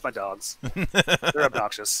 that's my dogs. They're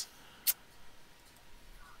obnoxious.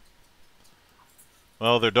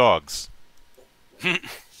 Well, they're dogs.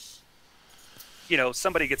 You know,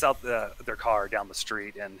 somebody gets out their car down the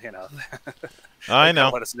street, and you know, I know.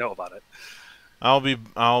 let us know about it.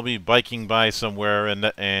 I'll be biking by somewhere,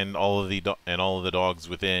 and all of the dogs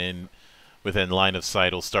within line of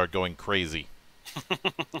sight will start going crazy.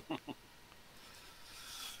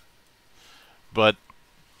 But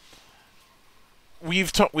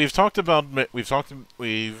we've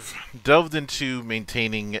delved into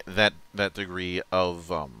maintaining that degree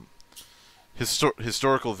of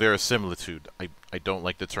historical verisimilitude. I don't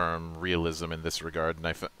like the term realism in this regard,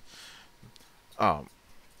 and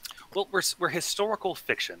well, we're historical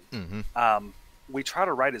fiction. Mm-hmm. We try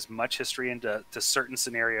to write as much history into certain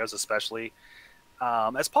scenarios, especially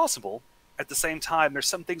as possible. At the same time, there's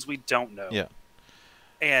some things we don't know. Yeah.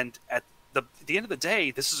 And at the end of the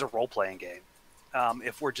day, this is a role-playing game.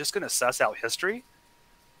 If we're just going to suss out history,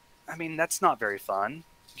 I mean, that's not very fun,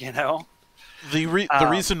 you know? The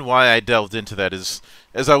reason why I delved into that is,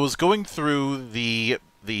 as I was going through the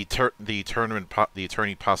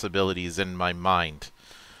tourney possibilities in my mind,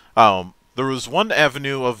 there was one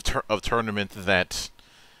avenue of tournament that,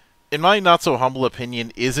 in my not so humble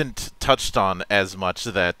opinion, isn't touched on as much.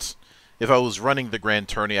 That if I was running the Grand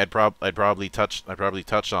Tourney, I'd probably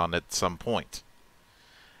touch on at some point.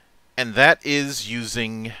 And that is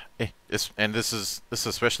using, and this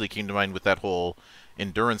especially came to mind with that whole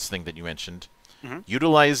endurance thing that you mentioned,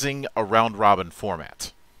 utilizing a round robin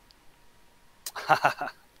format.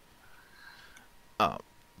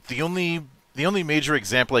 The only major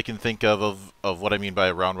example I can think of what I mean by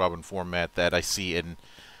a round robin format that I see in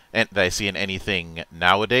anything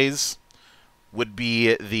nowadays would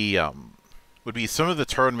be some of the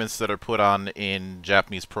tournaments that are put on in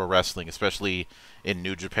Japanese pro wrestling, especially in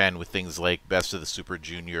New Japan, with things like Best of the Super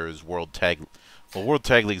Juniors, World Tag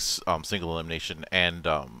League's single elimination, and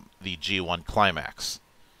the G1 Climax.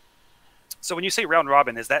 So when you say round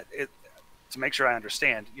robin, is that it? To make sure I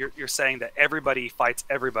understand, you're saying that everybody fights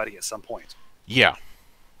everybody at some point? Yeah.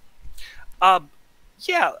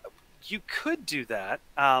 Yeah, you could do that.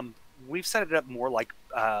 We've set it up more like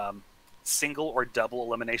single or double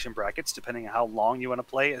elimination brackets, depending on how long you want to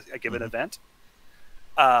play a given event.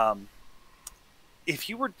 If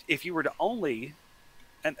you were to only,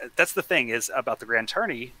 and that's the thing is about the Grand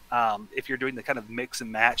Tourney, if you're doing the kind of mix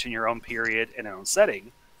and match in your own period in your own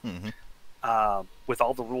setting, with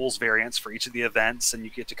all the rules variants for each of the events, and you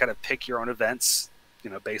get to kind of pick your own events, you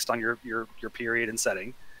know, based on your period and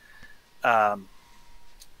setting.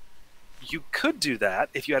 You could do that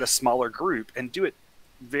if you had a smaller group and do it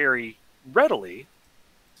very readily.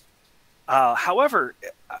 However,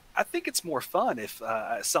 I think it's more fun if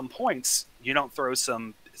at some points you don't throw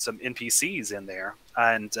some NPCs in there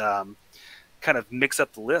and kind of mix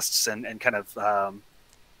up the lists and kind of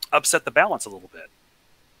upset the balance a little bit.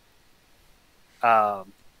 But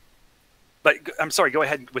I'm sorry, go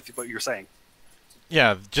ahead with what you're saying.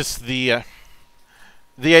 Yeah, just the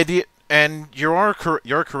idea. And you're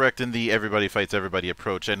correct in the everybody fights everybody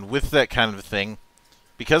approach, and with that kind of thing,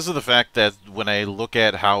 because of the fact that when I look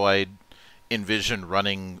at how I envision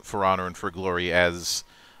running For Honor and For Glory as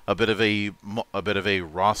a bit of a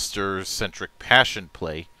roster centric passion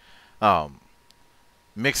play,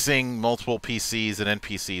 mixing multiple PCs and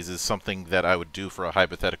NPCs is something that I would do for a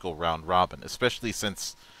hypothetical round robin, especially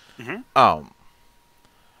since the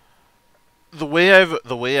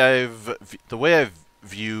way I've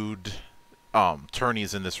viewed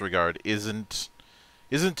tourneys in this regard isn't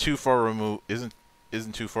too far removed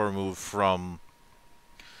from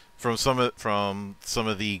some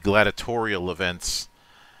of the gladiatorial events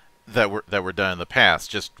that were done in the past,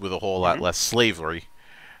 just with a whole lot less slavery,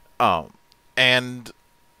 and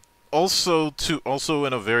also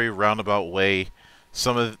in a very roundabout way,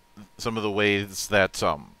 some of the ways that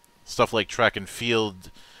stuff like track and field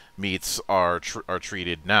meets are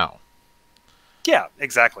treated now. Yeah,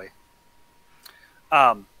 exactly.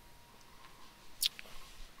 Go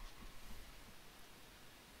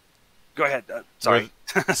ahead. Sorry.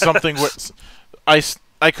 Something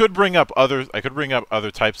I could bring up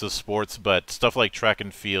other types of sports, but stuff like track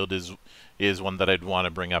and field is one that I'd want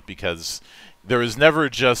to bring up because there is never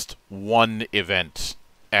just one event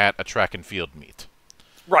at a track and field meet.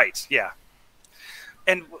 Right. Yeah.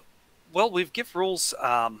 And well, we've give rules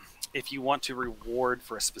if you want to reward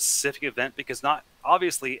for a specific event, because not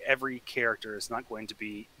obviously every character is not going to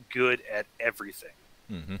be good at everything.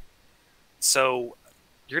 So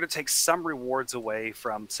you're going to take some rewards away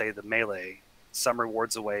from, say, the melee, some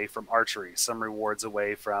rewards away from archery, some rewards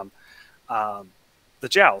away from the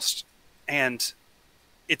joust, and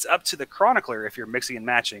it's up to the chronicler, if you're mixing and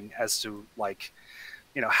matching, as to, like,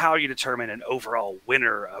 you know, how you determine an overall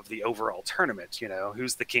winner of the overall tournament. You know,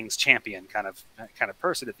 who's the king's champion kind of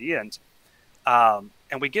person at the end.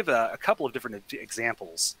 And we give a couple of different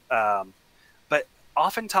examples, but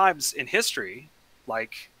oftentimes in history,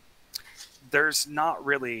 like, there's not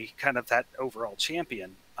really kind of that overall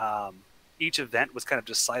champion. Each event was kind of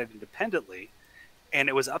decided independently, and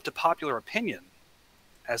it was up to popular opinion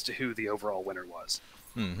as to who the overall winner was.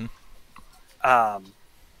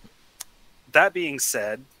 That being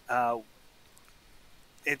said,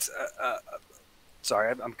 it's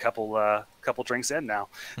sorry, I'm a couple drinks in now.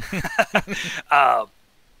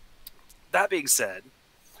 That being said,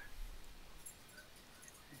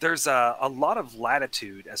 there's a lot of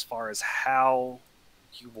latitude as far as how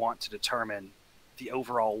you want to determine the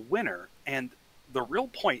overall winner, and the real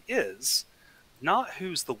point is not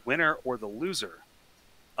who's the winner or the loser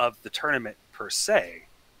of the tournament per se,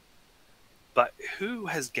 but who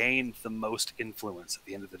has gained the most influence at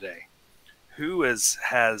the end of the day. Who has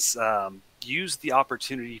used the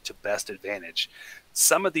opportunity to best advantage.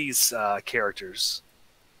 Some of these characters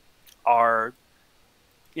are,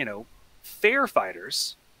 you know, fair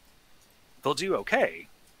fighters. They'll do okay.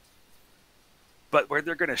 But where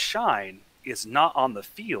they're going to shine is not on the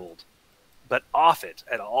field, but off it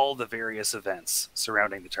at all the various events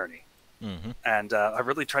surrounding the tourney. And I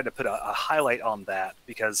really tried to put a highlight on that,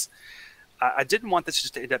 because I didn't want this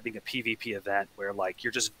just to end up being a PvP event where, like,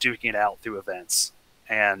 you're just duking it out through events,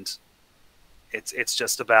 and it's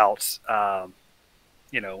just about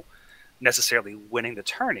you know, necessarily winning the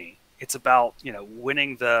tourney. It's about, you know,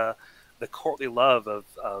 winning the courtly love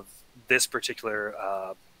of this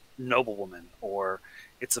particular noblewoman, or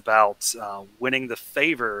it's about winning the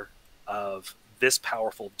favor of this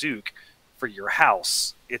powerful duke for your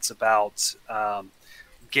house. It's about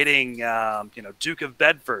getting you know, Duke of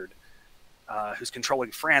Bedford, who's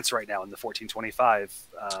controlling France right now in the 1425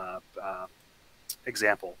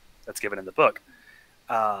 example that's given in the book,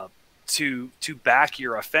 to back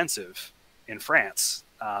your offensive in France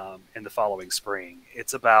in the following spring.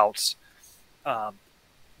 It's about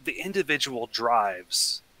the individual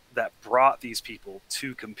drives that brought these people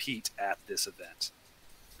to compete at this event.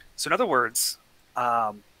 So in other words,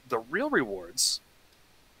 the real rewards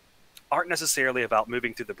aren't necessarily about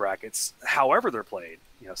moving through the brackets, however they're played.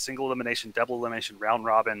 You know, single elimination, double elimination, round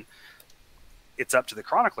robin. It's up to the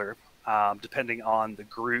chronicler, depending on the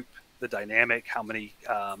group, the dynamic, how many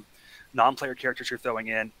non-player characters you're throwing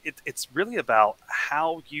in. It's really about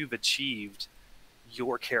how you've achieved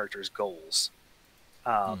your character's goals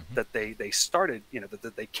that they started, you know,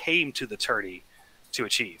 that they came to the tourney to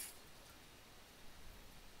achieve.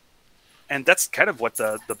 And that's kind of what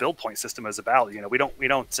the build point system is about. You know, we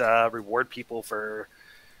don't reward people for,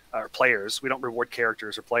 or players. We don't reward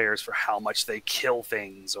characters or players for how much they kill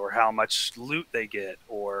things or how much loot they get,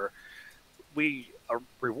 or we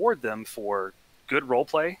reward them for good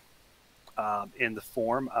roleplay in the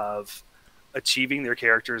form of achieving their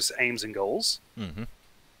character's aims and goals,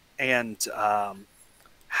 and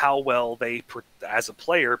how well they, as a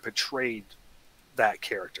player, portrayed that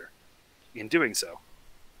character in doing so.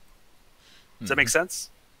 Does that make sense?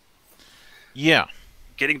 Yeah.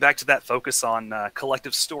 Getting back to that focus on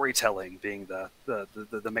collective storytelling being the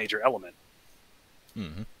major element.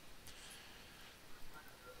 Mm-hmm.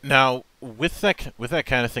 Now, with that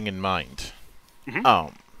kind of thing in mind,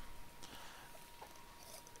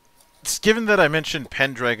 given that I mentioned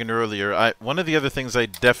Pendragon earlier, one of the other things I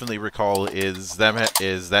definitely recall is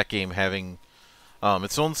that game having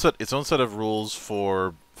its own set of rules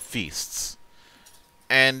for feasts.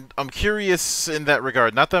 And I'm curious in that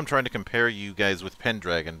regard, not that I'm trying to compare you guys with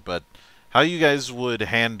Pendragon, but how you guys would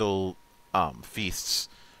handle feasts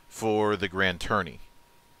for the Grand Tourney.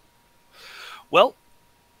 Well,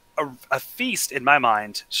 a feast, in my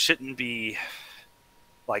mind, shouldn't be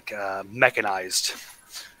like mechanized,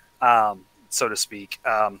 so to speak.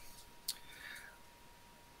 I'm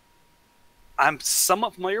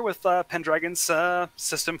somewhat familiar with Pendragon's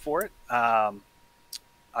system for it. I've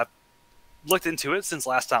looked into it since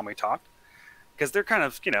last time we talked, because they're kind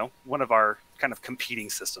of, one of our kind of competing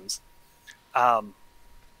systems. A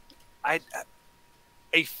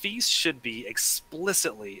feast should be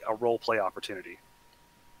explicitly a role play opportunity.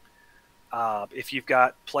 If you've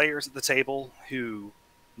got players at the table who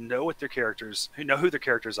know who their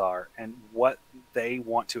characters are and what they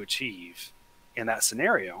want to achieve in that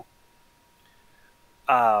scenario,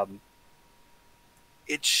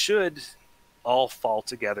 it should all fall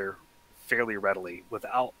together fairly readily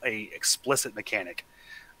without a explicit mechanic.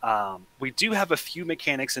 We do have a few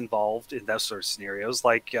mechanics involved in those sort of scenarios,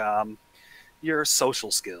 like your social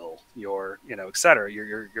skill, your etc.,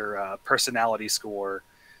 your personality score,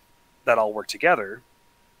 that all work together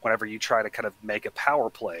whenever you try to kind of make a power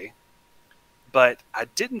play. But I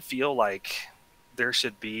didn't feel like there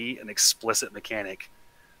should be an explicit mechanic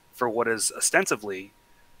for what is ostensibly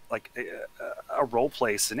like a role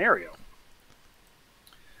play scenario.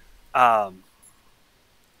 That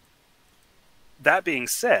being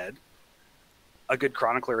said, a good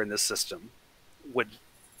chronicler in this system would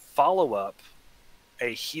follow up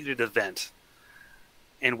a heated event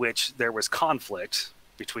in which there was conflict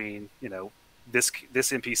between, this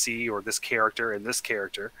NPC or this character and this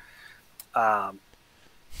character,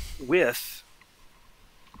 with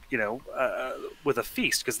a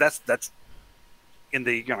feast, because that's in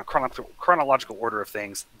the chronological order of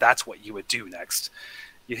things. That's what you would do next.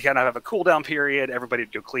 You kind of have a cool down period. Everybody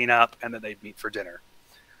would go clean up, and then they'd meet for dinner.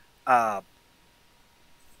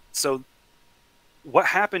 So what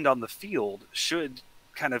happened on the field should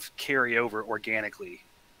kind of carry over organically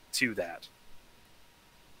to that.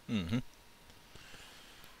 Mm-hmm.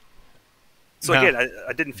 So again,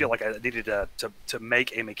 I didn't feel like I needed to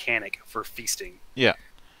make a mechanic for feasting. Yeah,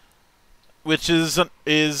 which is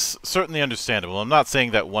certainly understandable. I'm not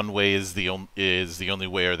saying that one way is the only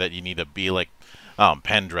way, or that you need to be like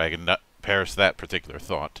Pendragon. Perish that particular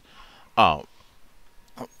thought.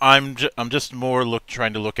 I'm just more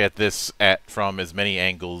trying to look at this from as many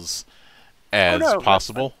angles as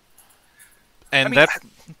possible. And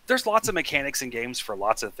there's lots of mechanics in games for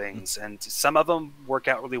lots of things, and some of them work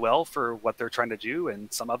out really well for what they're trying to do, and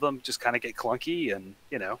some of them just kind of get clunky. And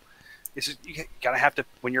it's just, you kind of have to,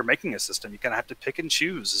 when you're making a system, you kind of have to pick and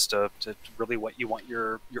choose as to really what you want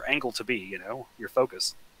your angle to be, your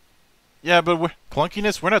focus. Yeah, but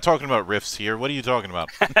clunkiness, we're not talking about riffs here. What are you talking about?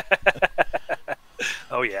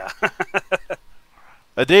 Oh yeah.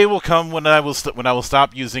 A day will come when I will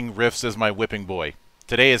stop using riffs as my whipping boy.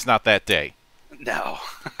 Today is not that day. No.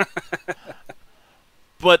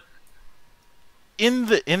 But in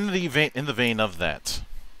the vein of that,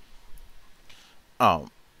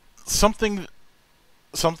 something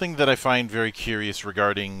that I find very curious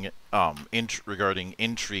regarding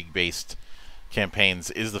intrigue-based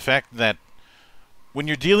campaigns is the fact that when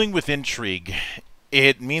you're dealing with intrigue,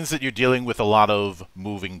 it means that you're dealing with a lot of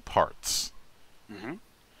moving parts. Mm-hmm.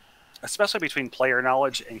 Especially between player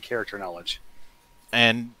knowledge and character knowledge.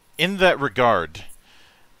 And in that regard,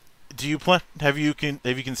 have you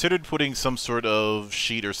considered putting some sort of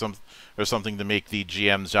sheet or something to make the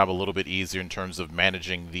GM's job a little bit easier in terms of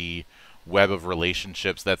managing the web of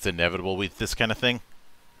relationships that's inevitable with this kind of thing?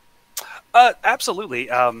 Absolutely.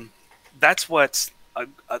 That's what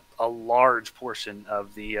a large portion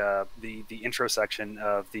of the intro section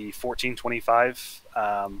of the 1425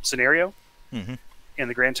 scenario in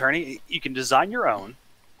the Grand Tourney. You can design your own,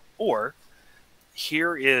 or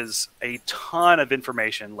here is a ton of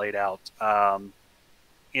information laid out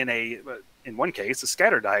in one case, a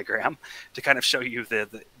scatter diagram to kind of show you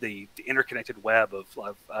the interconnected web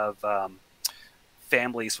of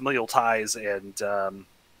families, familial ties, and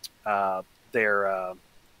their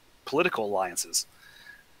political alliances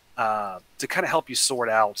to kind of help you sort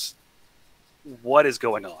out what is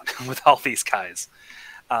going on with all these guys,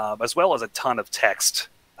 as well as a ton of text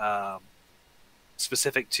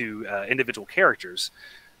specific to individual characters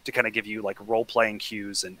to kind of give you like role-playing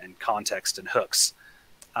cues and context and hooks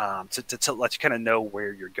to let you kind of know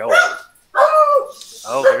where you're going.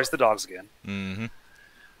 Oh, there's the dogs again. Mm-hmm.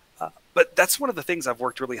 But that's one of the things I've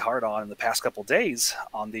worked really hard on in the past couple days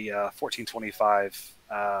on the 1425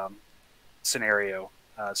 scenario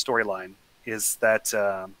storyline, is that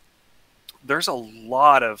there's a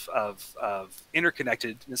lot of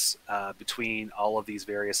interconnectedness between all of these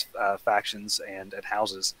various factions and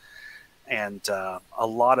houses, and a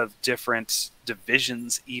lot of different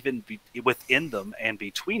divisions even within them and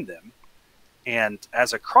between them. And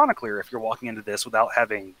as a chronicler, if you're walking into this without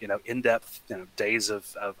having in-depth days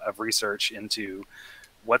of research into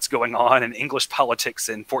what's going on in English politics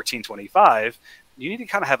in 1425, you need to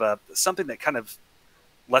kind of have something that kind of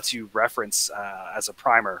lets you reference as a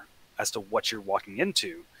primer as to what you're walking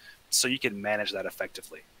into, so you can manage that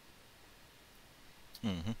effectively.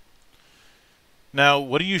 Mm-hmm. Now,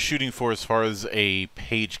 what are you shooting for as far as a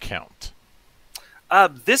page count?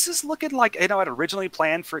 This is looking like, I'd originally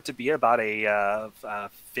planned for it to be about a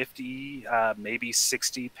 50, maybe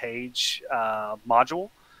 60 page module,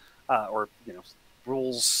 or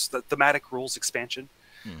rules, the thematic rules expansion.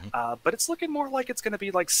 Mm-hmm. But it's looking more like it's going to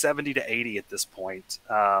be like 70 to 80 at this point.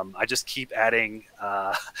 I just keep adding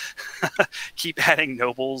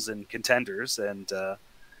nobles and contenders, and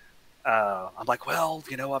I'm like, well,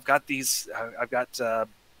 I've got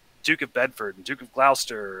Duke of Bedford and Duke of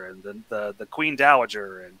Gloucester and the Queen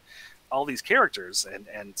Dowager and all these characters, and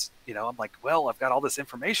I'm like, well, I've got all this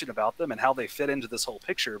information about them and how they fit into this whole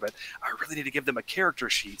picture, but I really need to give them a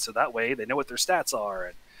character sheet so that way they know what their stats are,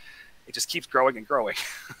 and it just keeps growing and growing.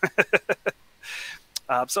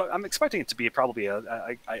 So I'm expecting it to be probably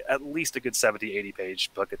at least a good 70, 80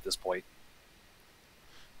 page book at this point.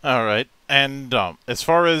 All right. And as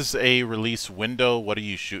far as a release window, what are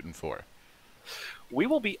you shooting for? We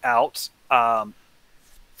will be out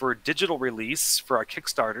for digital release for our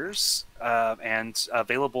Kickstarters and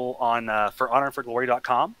available on for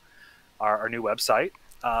honorandforglory.com, our new website,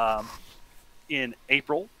 in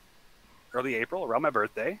April, early April, around my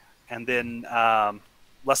birthday. And then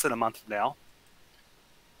less than a month from now.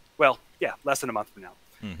 Well, yeah, less than a month from now.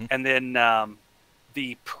 Mm-hmm. And then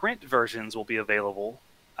the print versions will be available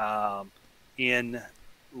in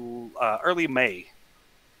early May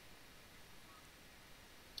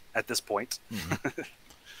at this point. Mm-hmm.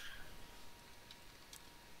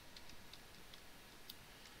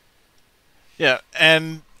 Yeah,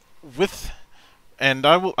 and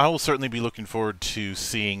I will certainly be looking forward to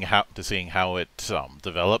seeing how it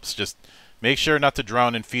develops. Just make sure not to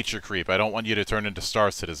drown in feature creep. I don't want you to turn into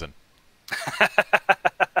Star Citizen.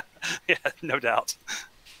 Yeah, no doubt.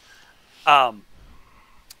 Now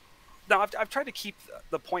I've tried to keep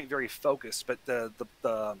the point very focused, but the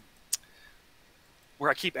where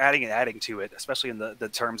I keep adding and adding to it, especially in the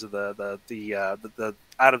terms of the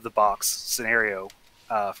out of the box scenario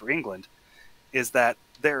for England, is that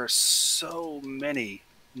there are so many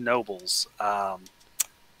nobles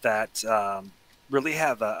that really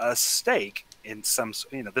have a stake in some,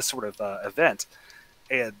 this sort of event,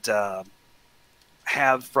 and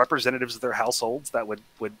have representatives of their households that would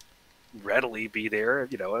readily be there,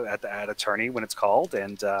 at a tourney when it's called.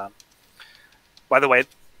 And by the way,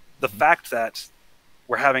 the fact that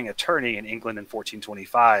we're having a tourney in England in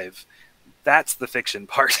 1425, that's the fiction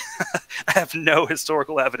part. I have no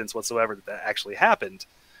historical evidence whatsoever that actually happened,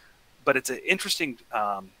 but it's an interesting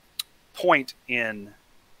point in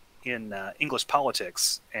English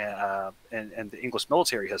politics and the English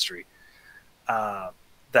military history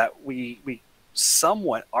that we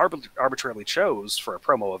somewhat arbitrarily chose for a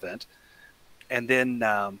promo event, and then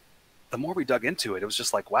the more we dug into it, it was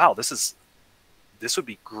just like, wow, this would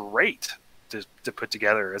be great to put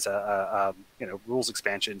together as a rules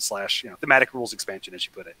expansion / thematic rules expansion, as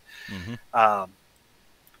you put it. Mm-hmm.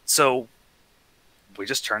 So we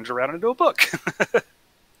just turned it around into a book.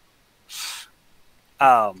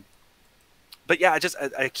 But yeah,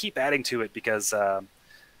 I keep adding to it because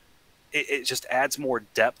it just adds more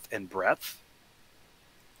depth and breadth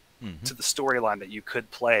Mm-hmm. to the storyline that you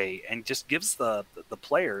could play, and just gives the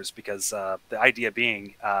players, because the idea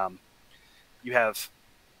being you have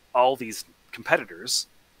all these competitors,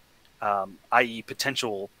 i.e.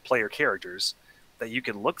 potential player characters, that you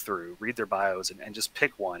can look through, read their bios, and just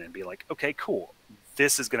pick one and be like, okay, cool,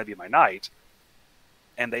 this is going to be my knight.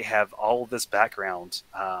 And they have all of this background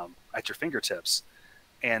at your fingertips,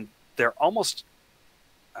 and they're almost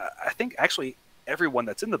I think actually everyone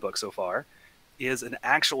that's in the book so far is an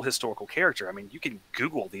actual historical character. I mean, you can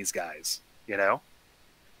Google these guys, you know,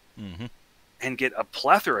 and get a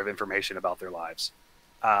plethora of information about their lives.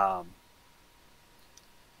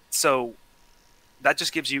 So that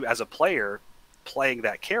just gives you, as a player playing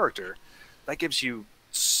that character, that gives you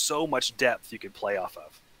so much depth you can play off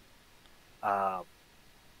of.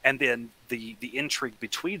 And then the intrigue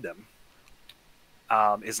between them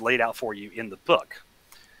is laid out for you in the book.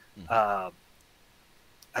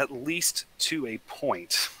 At least to a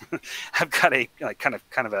point. I've got a kind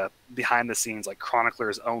of a behind the scenes, like,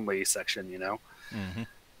 chroniclers only section, you know,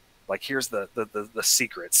 like, here's the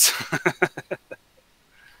secrets.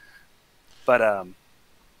 But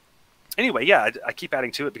anyway, yeah, I keep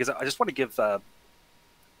adding to it because I just want to give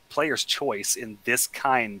players choice in this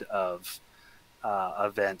kind of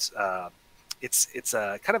event. It's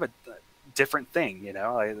a kind of a different thing, you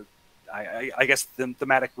know. I guess the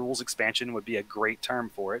thematic rules expansion would be a great term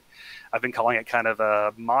for it. I've been calling it kind of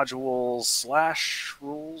a module /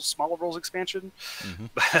 rules, smaller rules expansion.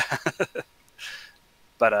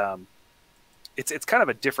 But it's kind of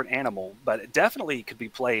a different animal, but it definitely could be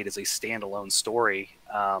played as a standalone story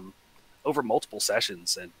over multiple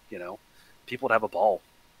sessions, and, you know, people would have a ball.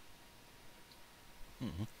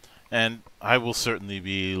 And I will certainly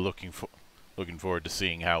be looking forward to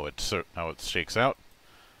seeing how it shakes out.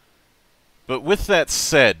 But with that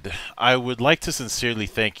said, I would like to sincerely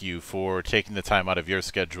thank you for taking the time out of your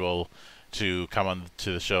schedule to come on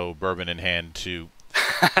to the show, bourbon in hand, to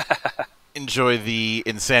enjoy the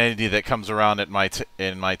insanity that comes around at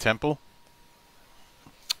in my temple.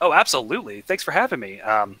 Oh, absolutely! Thanks for having me.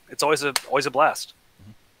 It's always a blast.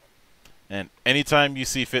 And anytime you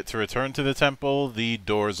see fit to return to the temple, the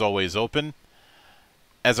door is always open.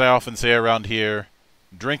 As I often say around here,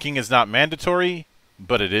 drinking is not mandatory,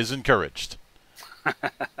 but it is encouraged.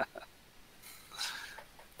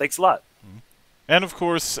 Thanks a lot. And of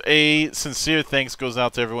course, a sincere thanks goes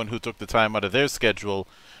out to everyone who took the time out of their schedule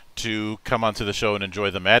to come onto the show and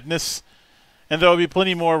enjoy the madness. And there will be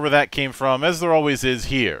plenty more where that came from, as there always is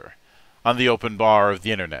here on the open bar of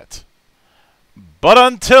the internet. But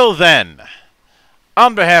until then,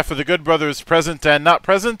 on behalf of the good brothers present and not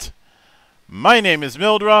present, my name is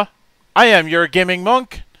Mildra. I am your gaming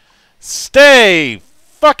monk. Stay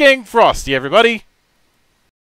fucking frosty, everybody.